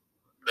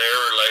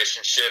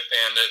relationship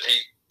ended, he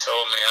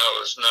told me I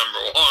was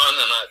number one,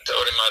 and I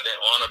told him I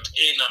didn't want to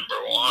be number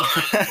one.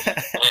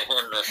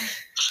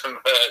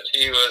 But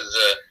he was,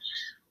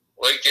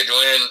 we could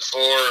win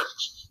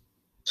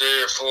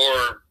 3 or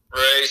 4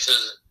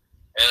 races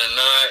in a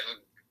night and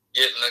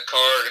get in the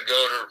car to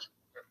go to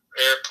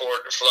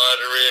airport to fly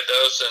to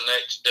Ruidoso the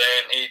next day,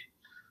 and he'd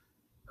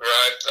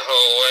gripe the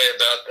whole way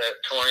about that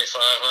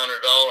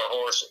 $2,500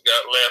 horse that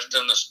got left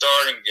in the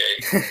starting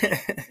gate.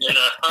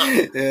 Yeah.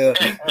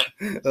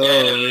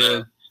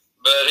 Oh,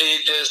 but he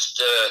just,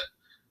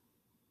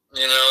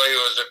 he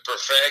was a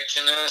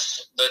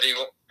perfectionist, but he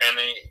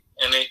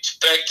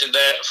expected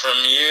that from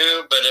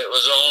you, but it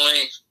was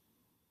only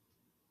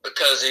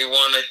because he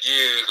wanted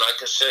you.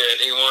 Like I said,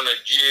 he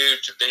wanted you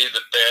to be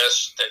the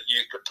best that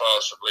you could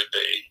possibly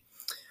be.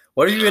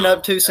 What have you been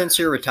up to since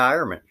your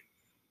retirement?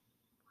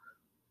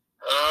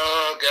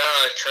 Oh, God,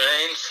 I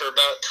trained for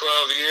about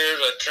 12 years.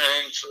 I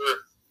trained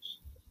for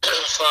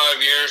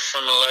 5 years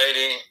from a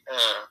lady,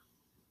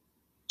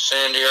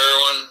 Sandy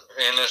Irwin,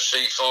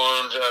 NSC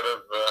Farms out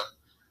of,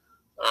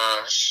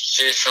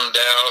 she's from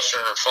Dallas,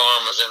 and her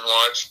farm was in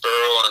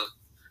Whitesboro,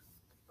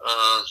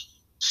 and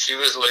she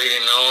was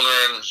leading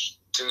owner in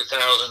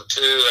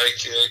 2002,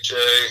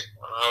 AQHA,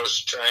 when I was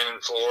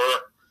training for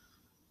her.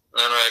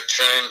 Then I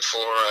trained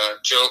for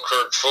Joe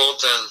Kirk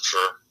Fulton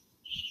for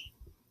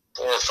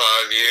 4 or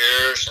 5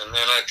 years, and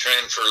then I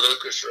trained for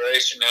Lucas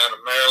Racing out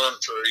of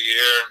Maryland for a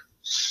year.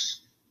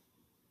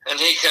 And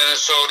he kind of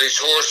sold his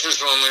horses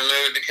when we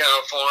moved to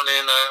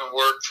California, and I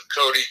worked for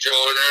Cody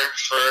Joyner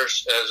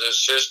first as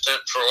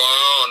assistant for a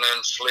while, and then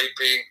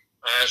Sleepy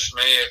asked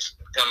me if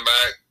I'd come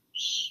back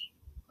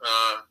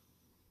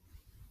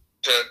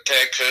to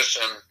Texas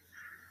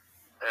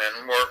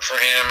and work for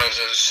him as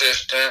an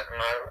assistant,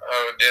 and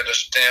I did a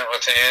stint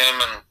with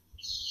him,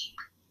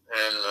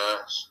 and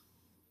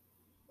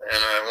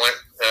I went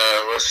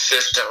was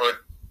assistant with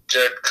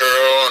Jed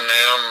Curl, and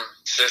now I'm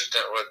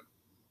assistant with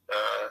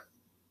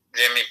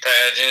Jimmy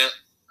Pageant,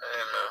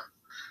 and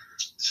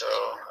so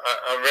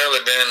I've really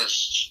been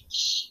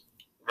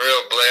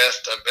real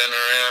blessed. I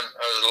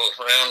was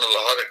around a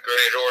lot of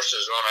great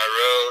horses when I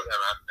rode,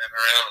 and I've been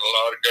around a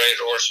lot of great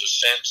horses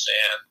since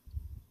then.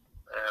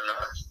 And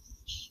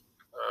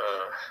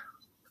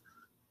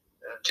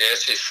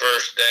Jesse's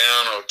First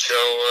Down,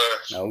 Ochoa.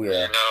 Oh,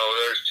 yeah.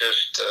 There's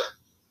just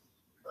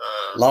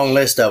long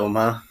list of them,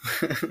 huh?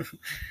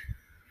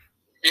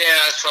 Yeah,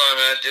 that's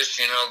why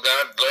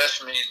God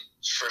blessed me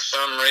for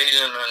some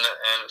reason,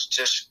 and it's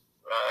just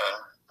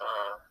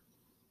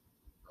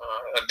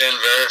I've been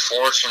very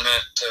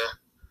fortunate to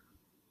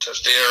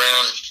be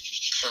around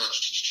some,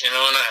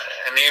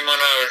 and even when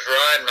I was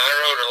riding, I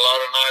rode a lot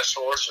of nice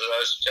horses. I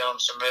was telling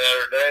somebody the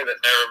other day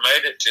that never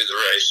made it to the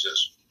races.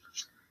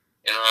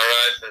 I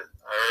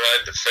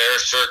ride the fair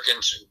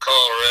circuits in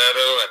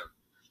Colorado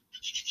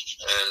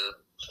and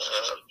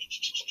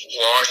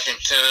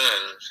Washington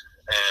and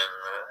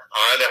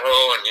Idaho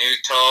and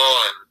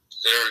Utah, and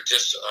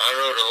I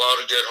rode a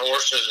lot of good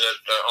horses that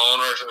the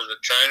owners or the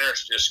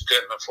trainers just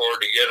couldn't afford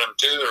to get them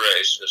to the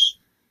races.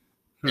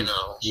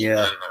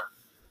 Yeah. And,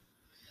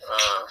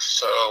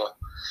 so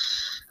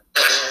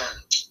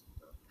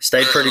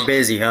stayed pretty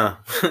busy, huh?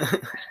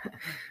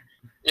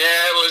 Yeah,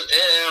 it was.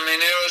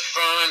 It was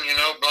fun.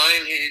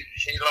 Blaine,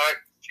 he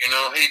liked.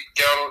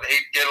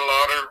 He'd get a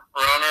lot of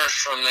runners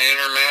from the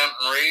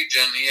Intermountain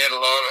region. He had a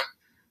lot of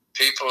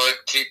people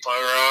that keep my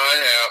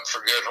eye out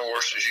for good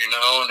horses,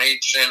 and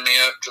he'd send me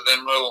up to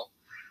them little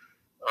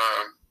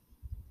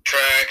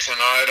tracks in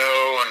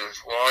Idaho and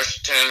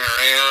Washington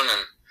around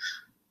and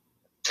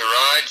to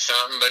ride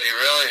something, but he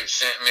really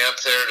sent me up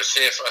there to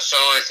see if I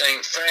saw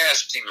anything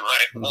fast he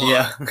might want.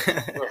 Yeah.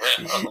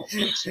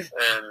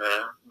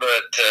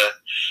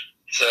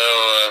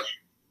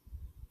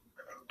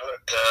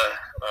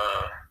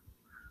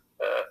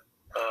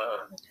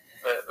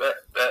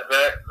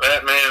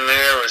 That man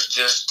there was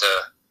just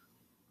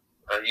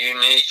a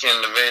unique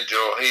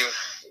individual. He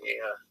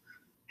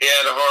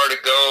had a heart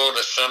of gold.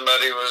 If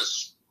somebody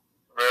was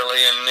really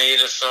in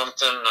need of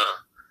something,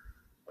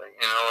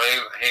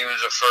 he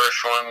was the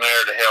first one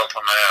there to help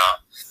him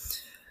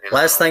out.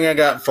 Last thing I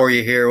got for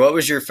you here. What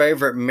was your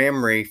favorite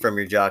memory from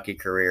your jockey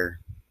career?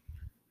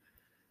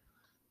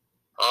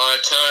 Oh, I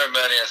tell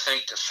everybody, I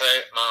think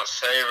my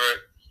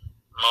favorite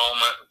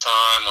moment in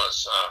time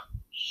was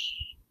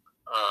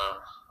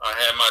I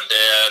had my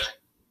dad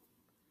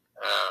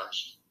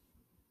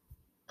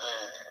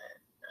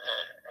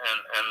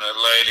and the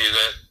lady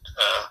that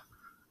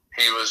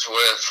he was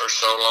with for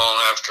so long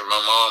after my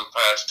mom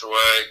passed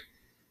away.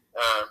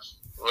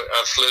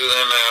 I flew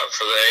them out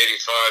for the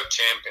 85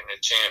 Champion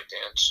of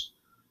Champions.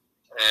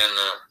 And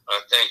I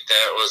think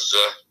that was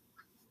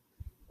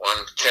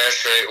when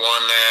Castrate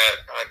won that.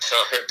 I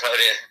tell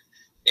everybody,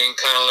 you can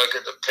kind of look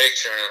at the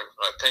picture, and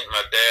I think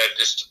my dad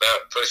just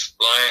about pushed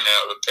Blaine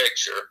out of the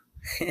picture.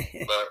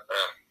 But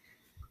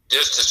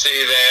just to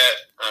see that,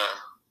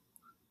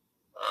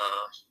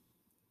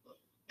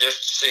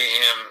 just to see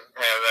him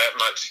have that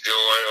much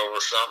joy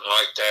over something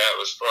like that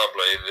was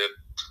probably the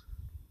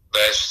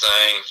best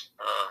thing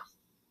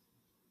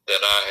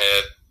that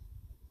I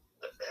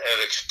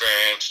had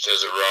experienced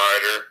as a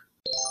rider.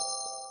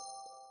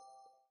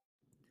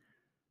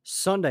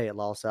 Sunday at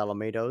Los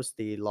Alamitos,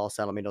 the Los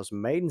Alamitos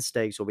Maiden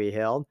Stakes will be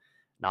held.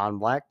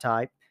 Non-black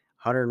type,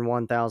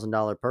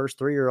 $101,000 purse,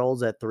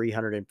 3-year-olds at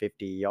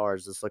 350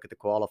 yards. Let's look at the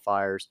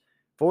qualifiers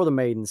for the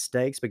Maiden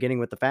Stakes, beginning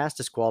with the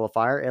fastest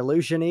qualifier,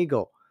 Illusion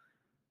Eagle.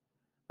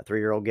 A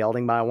 3-year-old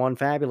gelding by One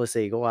Fabulous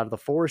Eagle out of the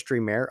Forestry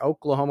mare,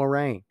 Oklahoma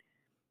Rain,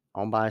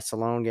 owned by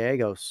Salon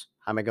Gallegos.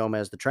 Jaime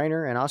Gomez, the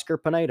trainer, and Oscar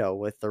Pinedo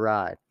with the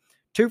ride.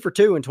 2 for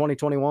 2 in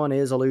 2021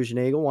 is Illusion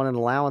Eagle, won an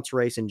allowance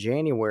race in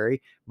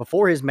January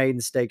before his Maiden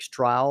Stakes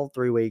trial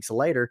 3 weeks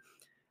later.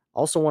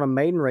 Also won a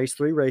maiden race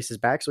 3 races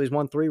back, so he's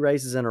won 3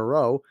 races in a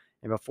row.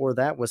 And before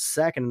that was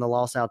second in the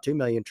Los Al 2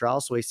 million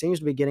trial, so he seems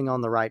to be getting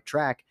on the right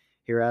track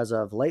here as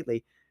of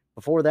lately.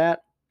 Before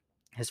that,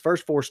 his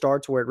first 4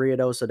 starts were at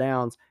Ruidoso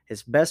Downs.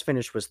 His best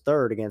finish was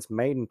third against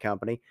Maiden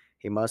Company.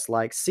 He must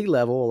like sea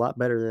level a lot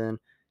better than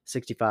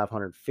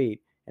 6,500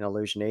 feet. And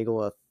Illusion Eagle,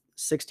 with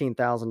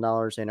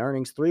 $16,000 in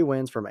earnings, 3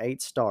 wins from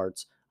 8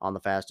 starts on the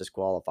fastest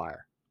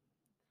qualifier.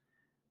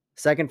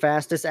 Second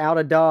fastest, Out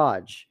of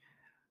Dodge.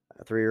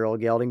 A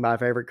 3-year-old gelding by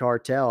Favorite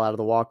Cartel out of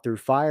the Walkthrough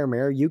Fire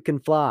mare, You Can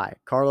Fly.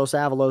 Carlos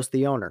Avalos,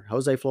 the owner.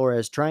 Jose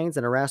Flores trains,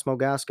 and Erasmo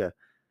Gasca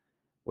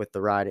with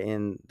the ride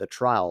in the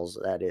trials,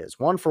 that is.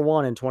 1 for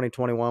 1 in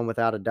 2021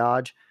 without a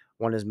Dodge.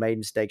 Won his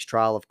Maiden Stakes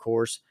trial, of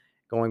course,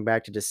 going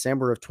back to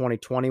December of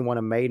 2020. Won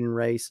a maiden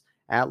race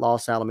at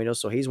Los Alamitos,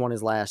 so he's won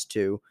his last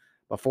 2.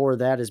 Before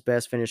that, his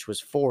best finish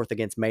was 4th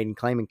against Maiden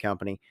Claiming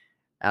Company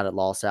out at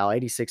Los Al.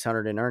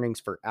 8,600 in earnings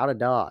for Out of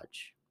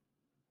Dodge.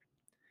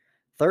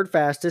 Third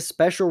fastest,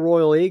 Special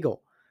Royal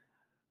Eagle.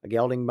 A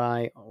gelding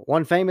by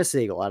One Famous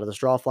Eagle out of the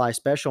Strawfly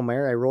Special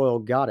mare, A Royal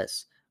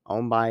Goddess,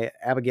 owned by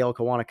Abigail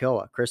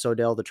Kawanakoa, Chris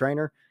Odell, the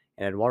trainer,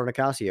 and Eduardo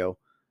Nicasio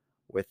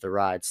with the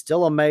ride.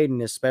 Still a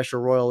maiden, his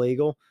Special Royal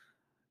Eagle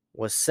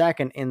was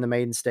second in the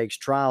Maiden Stakes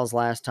trials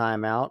last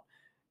time out.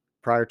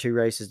 Prior 2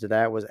 races to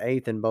that was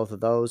 8th in both of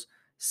those.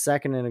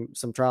 Second in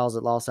some trials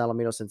at Los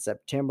Alamitos in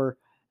September,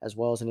 as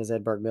well as in his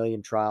Edberg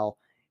Million trial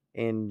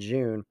in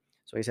June.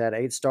 So he's had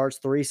 8 starts,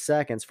 3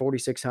 seconds,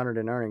 4,600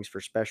 in earnings for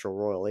Special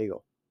Royal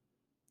Eagle.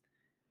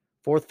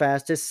 Fourth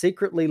fastest,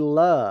 Secretly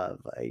Love,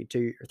 a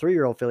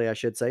 3-year-old filly, I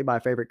should say, by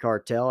Favorite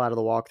Cartel out of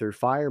the Walkthrough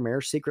Fire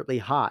mare, Secretly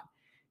Hot.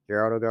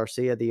 Gerardo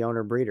Garcia, the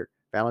owner breeder.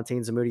 Valentin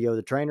Zamudio,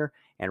 the trainer,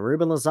 and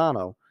Ruben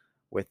Lozano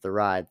with the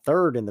ride.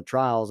 Third in the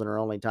trials in her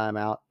only time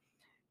out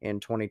in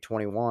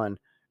 2021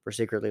 for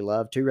Secretly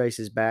Love. 2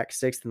 races back,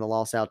 6th in the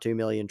Los Al 2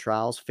 million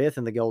trials, 5th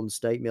in the Golden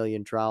State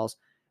Million trials.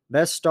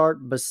 Best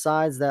start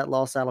besides that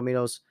Los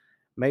Alamitos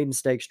Maiden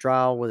Stakes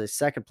trial was a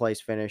second place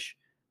finish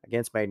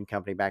against Maiden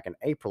Company back in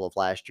April of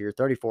last year.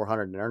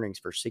 3,400 in earnings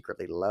for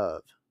Secretly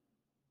Love.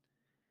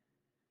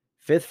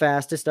 Fifth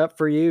fastest, Up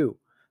For You.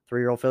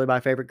 3-year-old filly by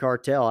Favorite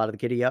Cartel out of the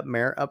Kitty Up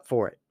mare, Up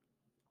For It.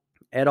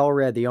 Ed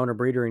Allred, the owner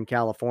breeder in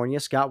California.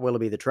 Scott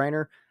Willoughby, the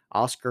trainer.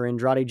 Oscar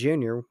Andrade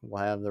Jr. will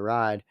have the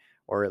ride,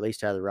 or at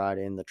least have the ride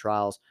in the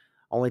trials.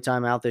 Only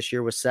time out this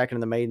year was second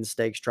in the Maiden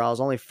Stakes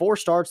trials. Only 4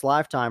 starts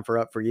lifetime for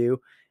Up For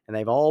You, and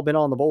they've all been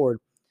on the board.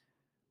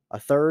 A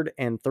third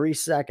and 3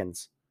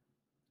 seconds.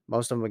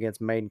 Most of them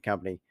against Maiden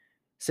Company.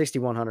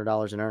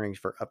 $6,100 in earnings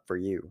for Up For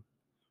You.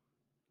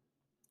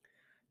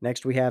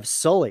 Next we have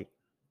Sully.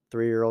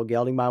 3-year-old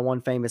gelding by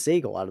One Famous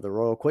Eagle out of the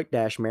Royal Quick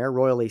Dash mare.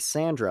 Royally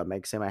Sandra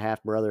makes him a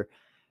half-brother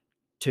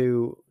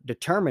to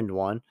Determined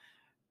One,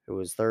 who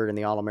was third in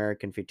the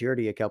All-American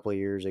Futurity a couple of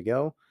years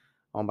ago.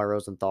 Owned by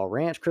Rosenthal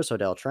Ranch. Chris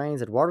Odell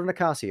trains. Eduardo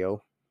Nicasio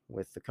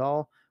with the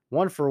call.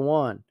 1 for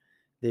 1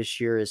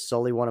 this year is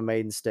Sully. Won a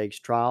Maiden Stakes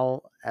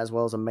trial as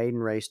well as a maiden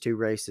race 2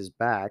 races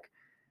back.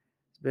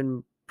 It's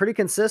been pretty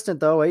consistent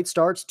though. 8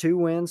 starts, 2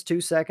 wins,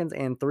 2 seconds,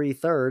 and 3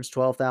 thirds.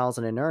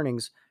 12,000 in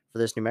earnings for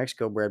this New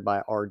Mexico bred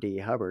by R.D.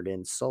 Hubbard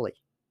in Sully.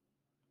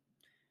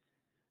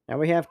 Now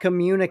we have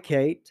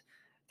Communicate.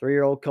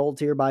 3-year-old colt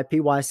here by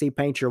PYC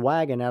Paint Your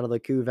Wagon out of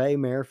the Cuvée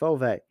mare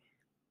Fauve.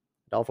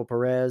 Adolfo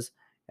Perez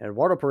and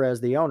Eduardo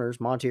Perez, the owners.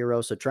 Monte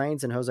Rosa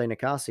trains, and Jose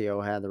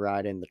Nicasio had the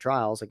ride in the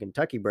trials. A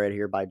Kentucky bred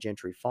here by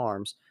Gentry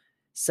Farms.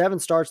 7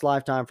 starts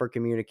lifetime for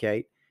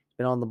Communicate.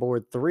 Been on the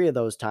board 3 of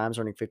those times,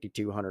 earning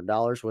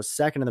 $5,200. Was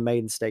second in the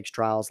Maiden Stakes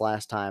trials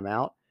last time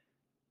out.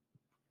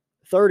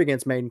 Third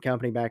against Maiden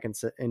Company back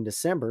in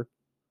December.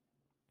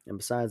 And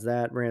besides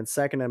that, ran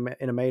second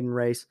in a maiden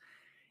race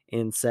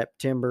in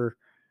September.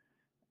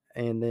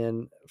 And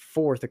then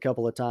 4th a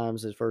couple of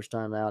times his first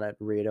time out at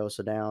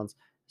Ruidoso Downs.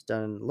 He's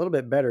done a little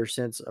bit better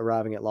since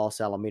arriving at Los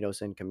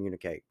Alamitos in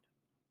Communicate.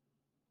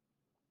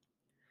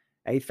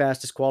 8th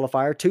fastest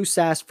qualifier, Two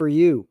Sass For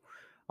You,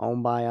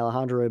 owned by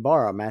Alejandro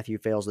Ibarra. Matthew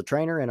Fails, the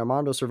trainer, and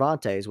Armando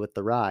Cervantes with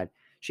the ride.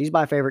 She's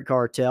by Favorite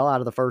Cartel out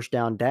of the First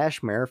Down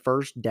Dash mare,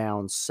 First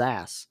Down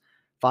Sass.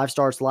 5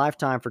 starts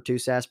lifetime for Two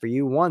Sass For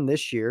You. Won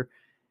this year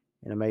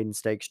in a Maiden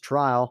Stakes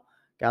trial.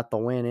 got the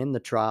win in the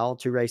trial,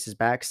 2 races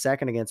back,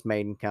 second against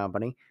Maiden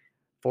Company,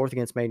 fourth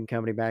against Maiden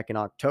Company back in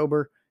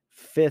October,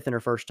 fifth in her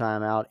first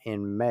time out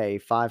in May,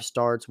 5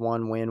 starts,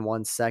 1 win,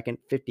 1 second,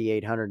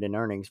 5,800 in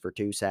earnings for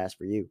 2 Sass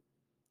for You.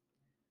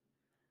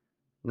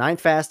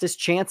 Ninth fastest,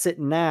 Chance It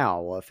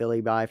Now, a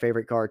filly by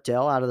Favorite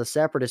Cartel. Out of the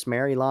Separatist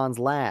mare, Elon's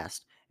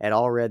last. At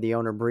Allred, the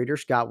owner breeder,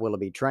 Scott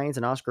Willoughby trains,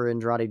 and Oscar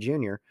Andrade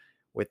Jr.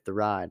 with the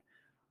ride.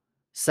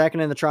 Second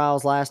in the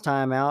trials last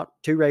time out,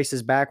 2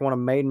 races back, won a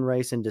maiden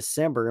race in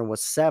December and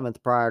was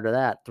 7th prior to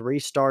that. 3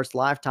 starts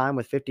lifetime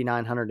with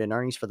 5,900 in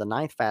earnings for the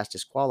 9th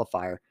fastest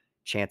qualifier,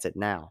 Chance It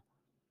Now.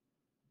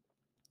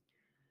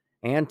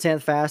 And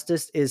 10th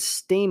fastest is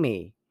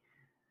Steamy.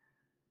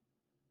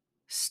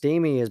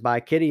 Steamy is by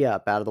Kitty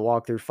Up out of the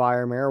Walkthrough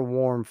Fire Mare,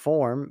 Warm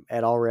Form.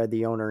 At Allred,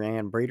 the owner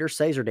and breeder,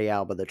 Cesar de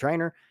Alba, the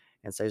trainer,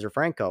 and Cesar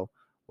Franco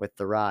with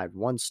the ride.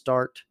 1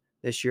 start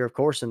this year, of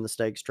course, in the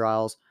stakes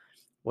trials,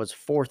 was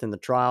 4th in the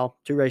trial.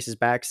 2 races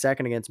back,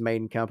 second against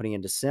Maiden Company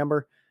in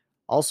December.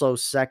 Also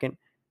second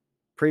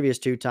previous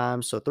 2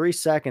 times. So 3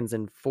 seconds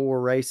in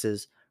 4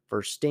 races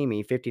for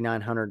Steamy,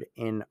 5,900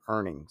 in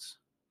earnings.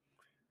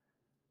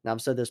 Now,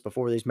 I've said this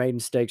before, these maiden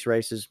stakes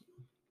races,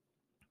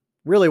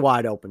 really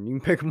wide open. You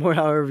can pick them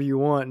however you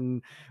want,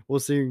 and we'll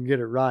see who can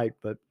get it right.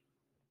 But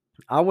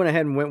I went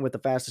ahead and went with the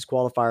fastest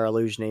qualifier,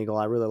 Illusion Eagle.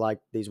 I really like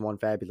these One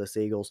Fabulous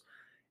Eagles,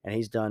 and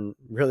he's done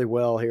really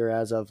well here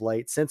as of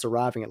late since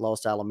arriving at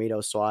Los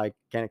Alamitos, so I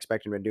can't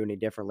expect him to do any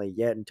differently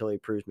yet until he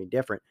proves me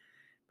different.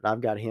 But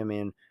I've got him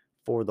in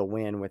for the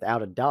win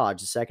without a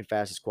dodge, the second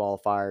fastest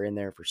qualifier in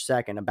there for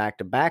second, a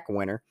back-to-back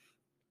winner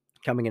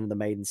coming into the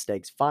maiden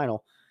stakes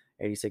final,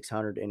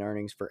 8,600 in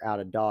earnings for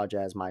Out of Dodge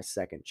as my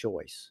second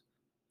choice.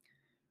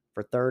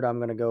 For third, I'm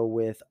going to go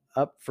with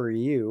Up For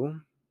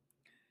You.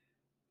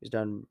 He's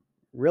done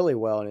really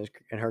well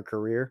in her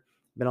career.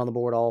 Been on the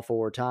board all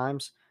 4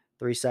 times,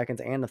 3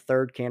 seconds and a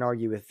third. Can't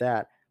argue with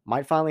that.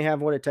 Might finally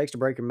have what it takes to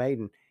break a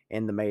maiden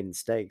in the maiden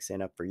stakes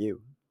and Up For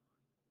You.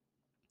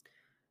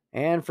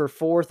 And for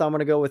fourth, I'm going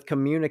to go with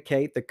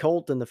Communicate, the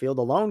colt in the field,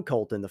 the lone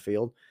colt in the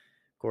field.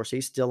 Of course,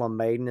 he's still a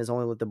maiden, has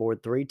only lit the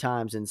board 3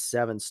 times in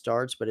 7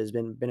 starts, but has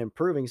been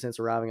improving since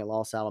arriving at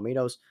Los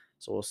Alamitos.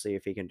 So we'll see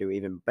if he can do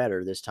even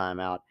better this time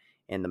out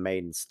in the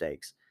maiden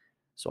stakes.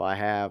 So I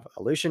have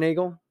Illusion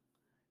Eagle,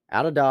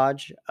 Out of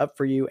Dodge, Up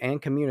For You,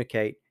 and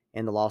Communicate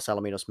in the Los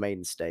Alamitos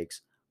maiden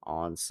stakes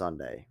on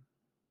Sunday.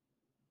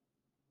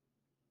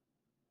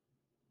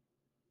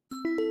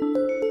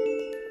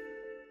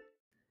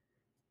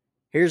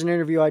 Here's an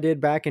interview I did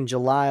back in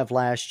July of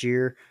last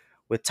year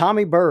with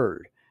Tommy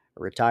Bird,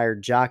 a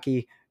retired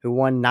jockey who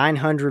won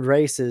 900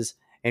 races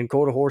in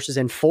quarter horses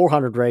and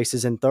 400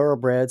 races in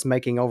thoroughbreds,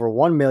 making over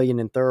 $1 million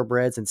in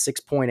thoroughbreds and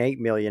 $6.8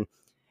 million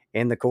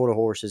in the quarter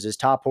horses. His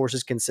top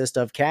horses consist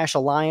of Cash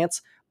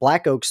Alliance,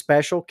 Black Oak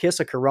Special, Kiss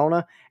a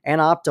Corona, and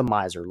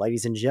Optimizer.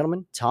 Ladies and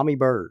gentlemen, Tommy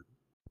Bird.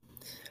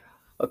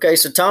 Okay,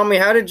 so Tommy,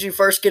 how did you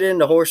first get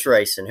into horse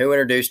racing? Who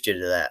introduced you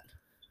to that?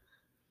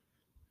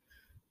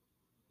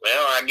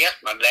 Well, I guess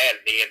my dad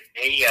did.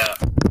 He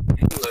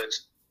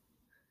was,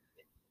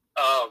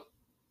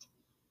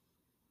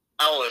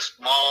 I was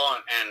small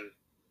and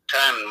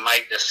trying to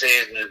make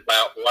decisions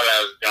about what I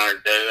was going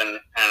to do,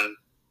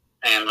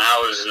 and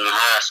I was in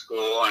high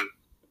school, and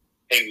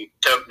he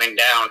took me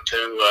down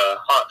to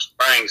Hot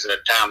Springs a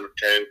time or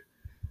two,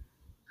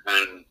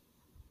 and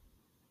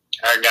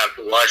I got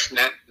to watching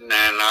it, and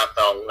then I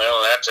thought,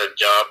 well, that's a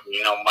job,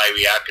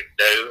 maybe I could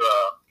do.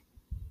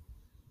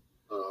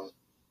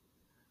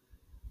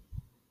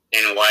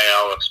 Anyway,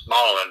 I was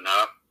small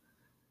enough.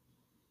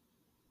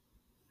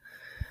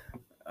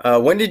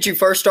 When did you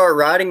first start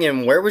riding,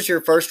 and where was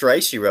your first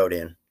race you rode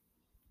in?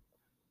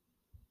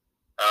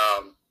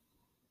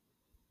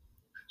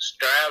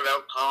 Stroud,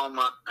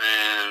 Oklahoma,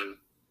 and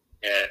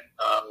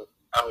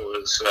I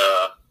was,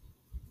 I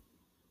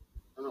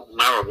don't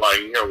remember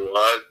what year it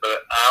was, but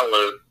I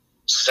was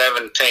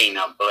 17,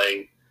 I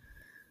believe.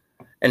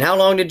 And how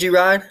long did you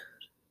ride?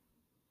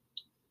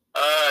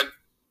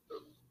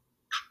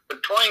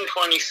 Between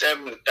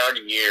 27 and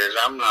 30 years.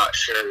 I'm not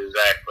sure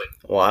exactly.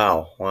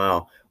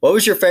 Wow. What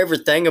was your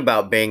favorite thing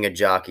about being a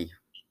jockey?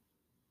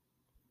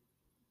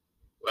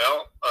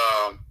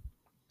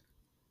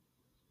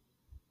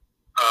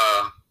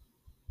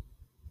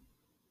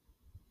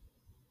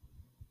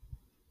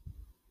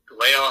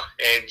 Well,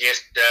 it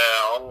just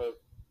all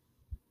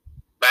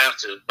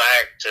bounces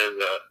back to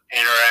the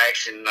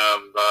interaction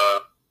of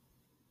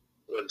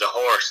with the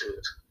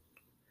horses,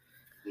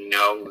 and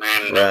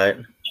right.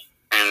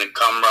 And the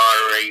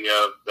camaraderie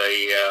of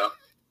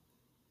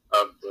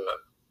the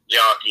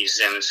jockeys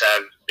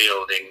inside the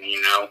building,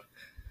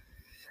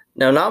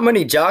 Now, not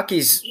many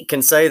jockeys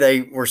can say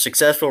they were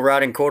successful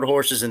riding quarter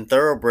horses and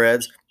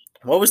thoroughbreds.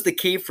 What was the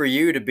key for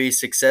you to be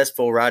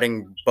successful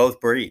riding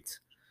both breeds?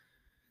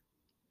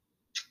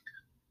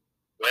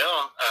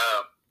 Well,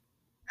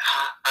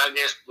 I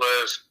just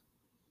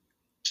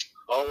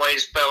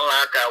always felt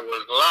like I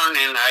was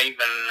learning. I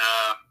even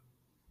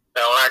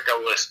felt like I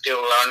was still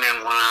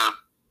learning when I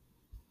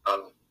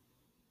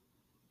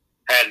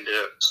had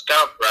to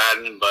stop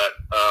riding, but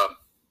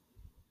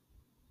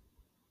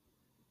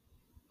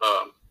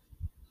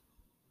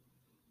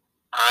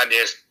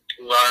just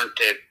learned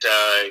that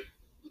I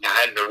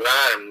had to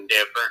ride them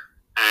different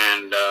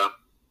and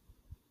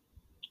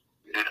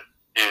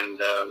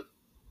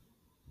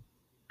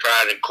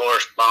try to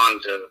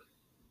correspond to,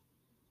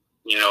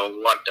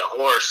 what the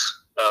horse,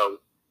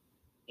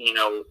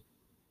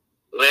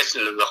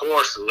 listen to the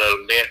horse a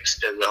little bit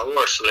instead of the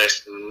horse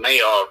listening to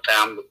me all the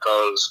time,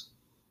 because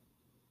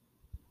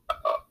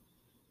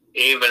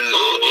even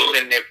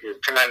if you're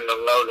trying to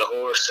load a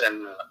horse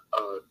in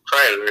a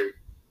trailer,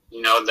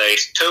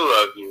 there's two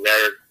of you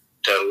there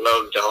to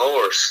load the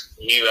horse,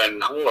 you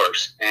and the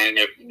horse. And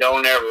if you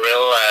don't ever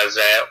realize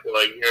that,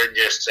 well, you're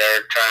just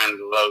there trying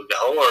to load the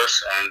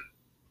horse, and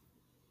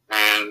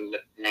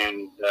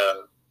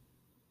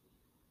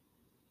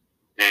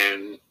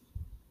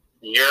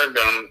you're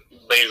going to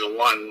be the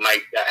one to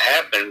make that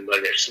happen,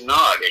 but it's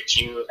not. It's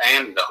you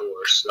and the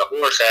horse. The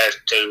horse has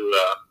to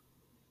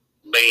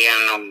be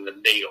in on the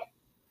deal.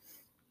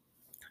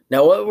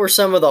 Now, what were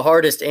some of the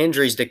hardest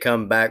injuries to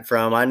come back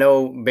from? I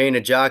know being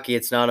a jockey,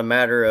 it's not a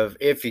matter of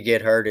if you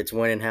get hurt, it's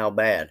when and how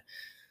bad.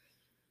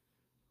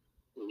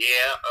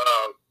 Yeah,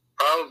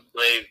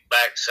 probably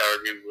back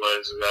surgery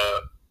was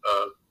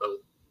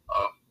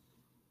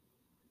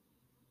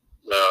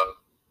the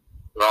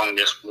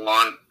longest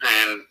one,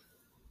 and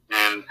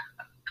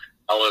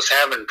I was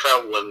having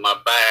trouble with my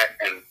back,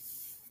 and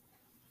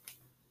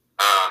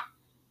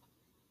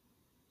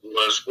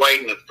was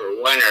waiting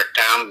for winter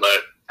time,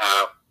 but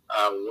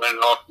I went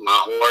off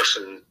my horse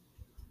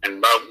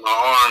and broke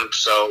my arm,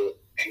 so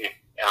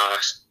I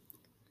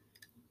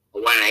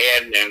went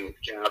ahead and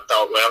I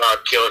thought, well, I'll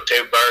kill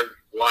two birds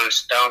with one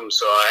stone,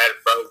 so I had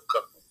a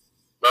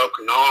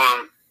broken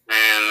arm, and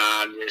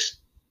I just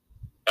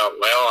thought,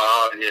 well,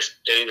 I'll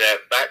just do that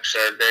back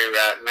surgery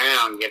right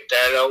now and get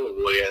that over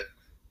with.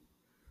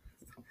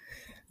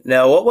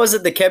 Now, what was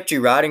it that kept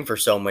you riding for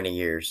so many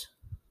years?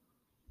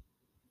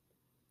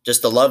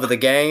 Just the love of the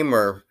game,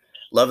 or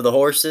love of the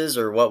horses,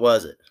 or what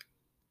was it?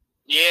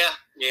 Yeah.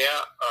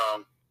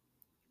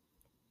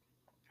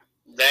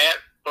 That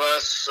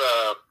plus,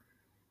 well,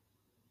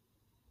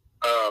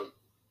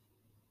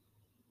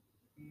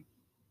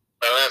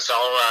 that's all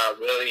I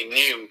really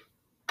knew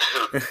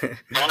how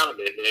to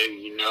do,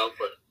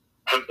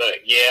 but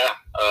yeah,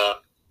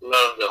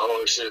 love the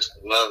horses,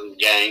 love the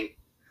game.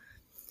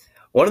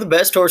 One of the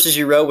best horses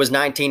you rode was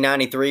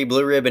 1993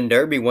 Blue Ribbon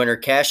Derby winner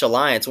Cash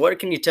Alliance. What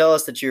can you tell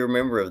us that you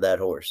remember of that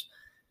horse?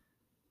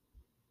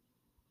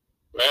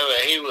 Well,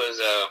 he was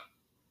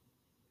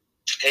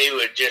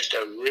just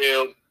a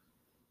real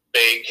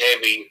big,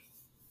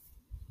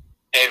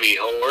 heavy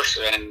horse,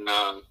 and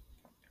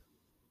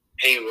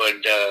he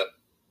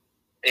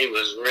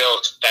was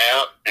real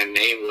stout, and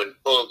he would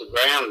pull the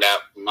ground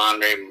out from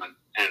under him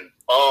and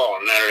fall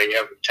nearly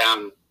every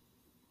time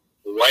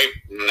away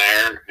from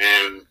there,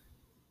 and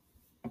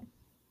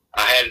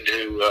I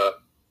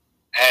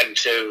had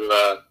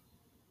to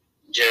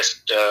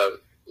just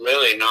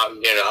really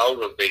not get a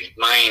hold of his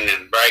mane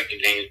and break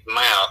it in his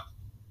mouth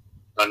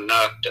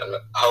enough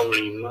to hold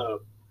him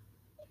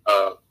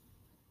up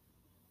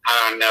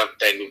high enough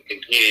that he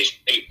could get his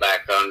feet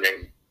back under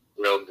him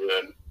real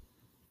good,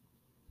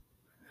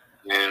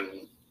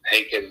 and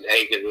he could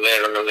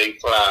literally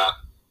fly.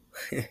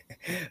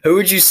 Who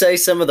would you say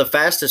some of the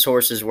fastest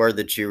horses were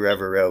that you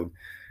ever rode?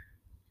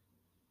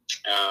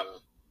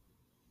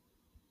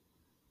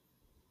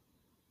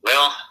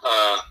 Well,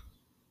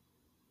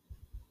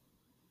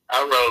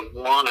 I rode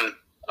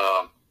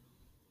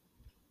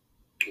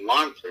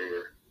one for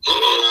your.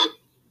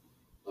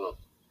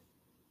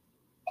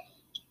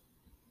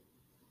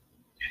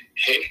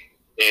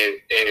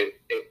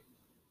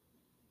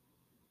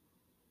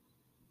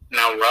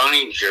 Now,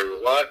 Ronnie's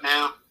your what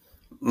now?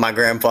 My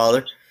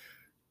grandfather.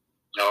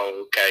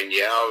 Oh, okay.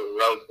 Yeah, I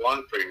rode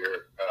one for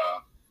your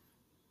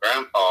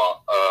grandpa.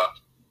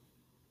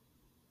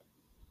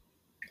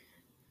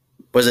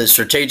 Was it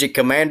Strategic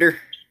Commander?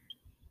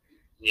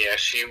 Yeah,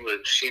 she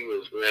was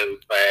really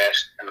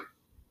fast.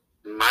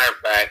 Matter of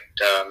fact,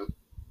 I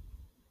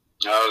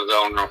was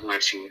on her when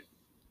she.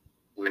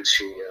 When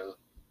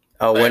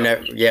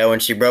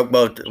he broke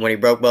both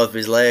of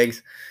his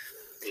legs.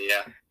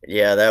 Yeah.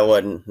 Yeah, that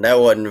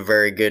wasn't a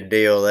very good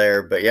deal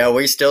there. But yeah,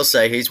 we still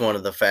say he's one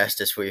of the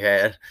fastest we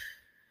had.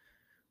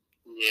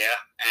 Yeah,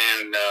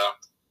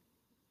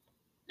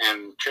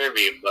 and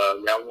Trivia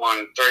Bug. I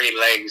won 3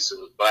 legs of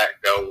the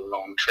black gold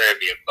on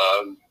Trivia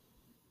Bug,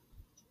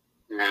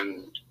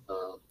 and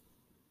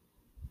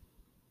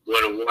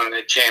would have won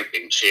the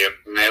championship.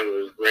 And it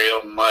was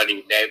real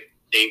muddy,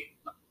 deep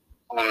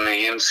on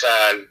the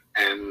inside,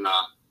 and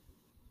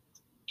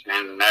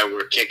they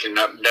were kicking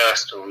up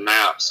dust on the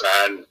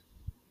outside,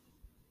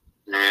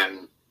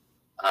 and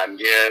I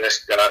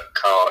just got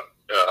caught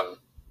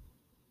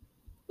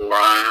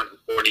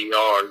 440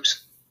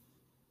 yards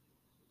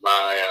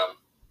by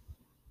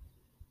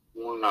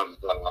one of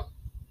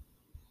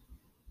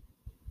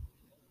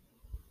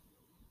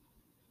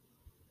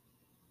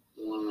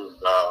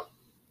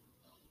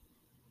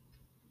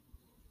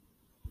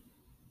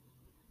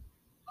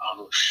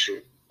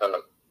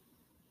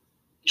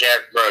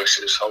Jack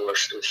Bruce's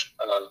horses.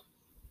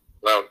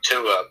 Well,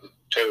 two of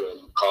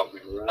them caught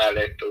me right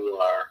at the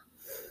wire.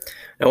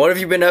 And what have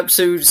you been up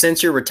to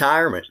since your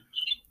retirement?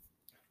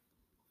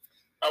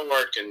 I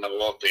worked in the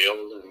oil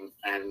field,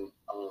 and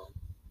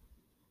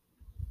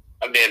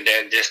I did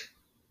that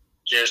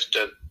just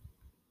a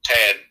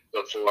tad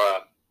before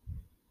I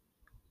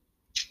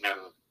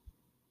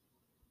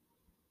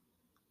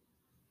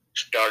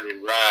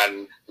started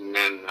riding, and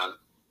then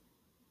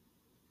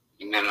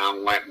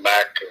I went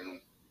back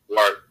and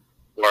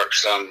worked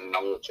some in the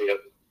oil field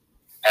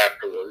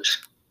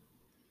afterwards.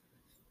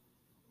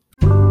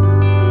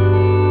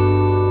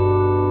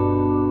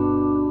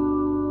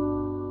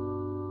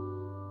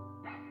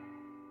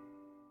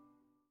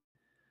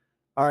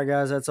 All right,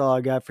 guys, that's all I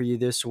got for you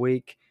this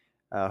week.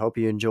 I hope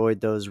you enjoyed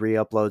those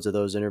re-uploads of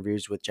those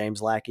interviews with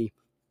James Lackey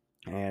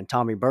and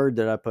Tommy Bird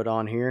that I put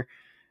on here.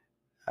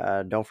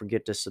 Don't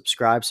forget to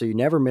subscribe so you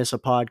never miss a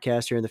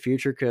podcast here in the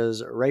future,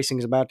 because racing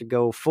is about to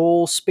go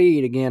full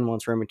speed again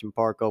once Remington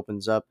Park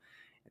opens up,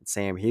 and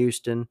Sam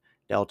Houston,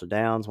 Delta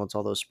Downs, once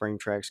all those spring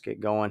tracks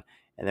get going.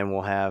 And then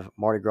we'll have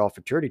Mardi Gras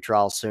Futurity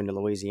Trials soon to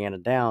Louisiana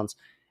Downs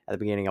at the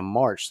beginning of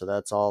March. So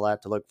that's all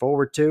that to look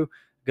forward to.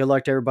 Good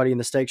luck to everybody in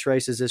the stakes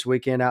races this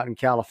weekend out in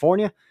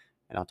California,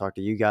 and I'll talk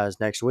to you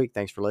guys next week.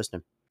 Thanks for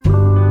listening.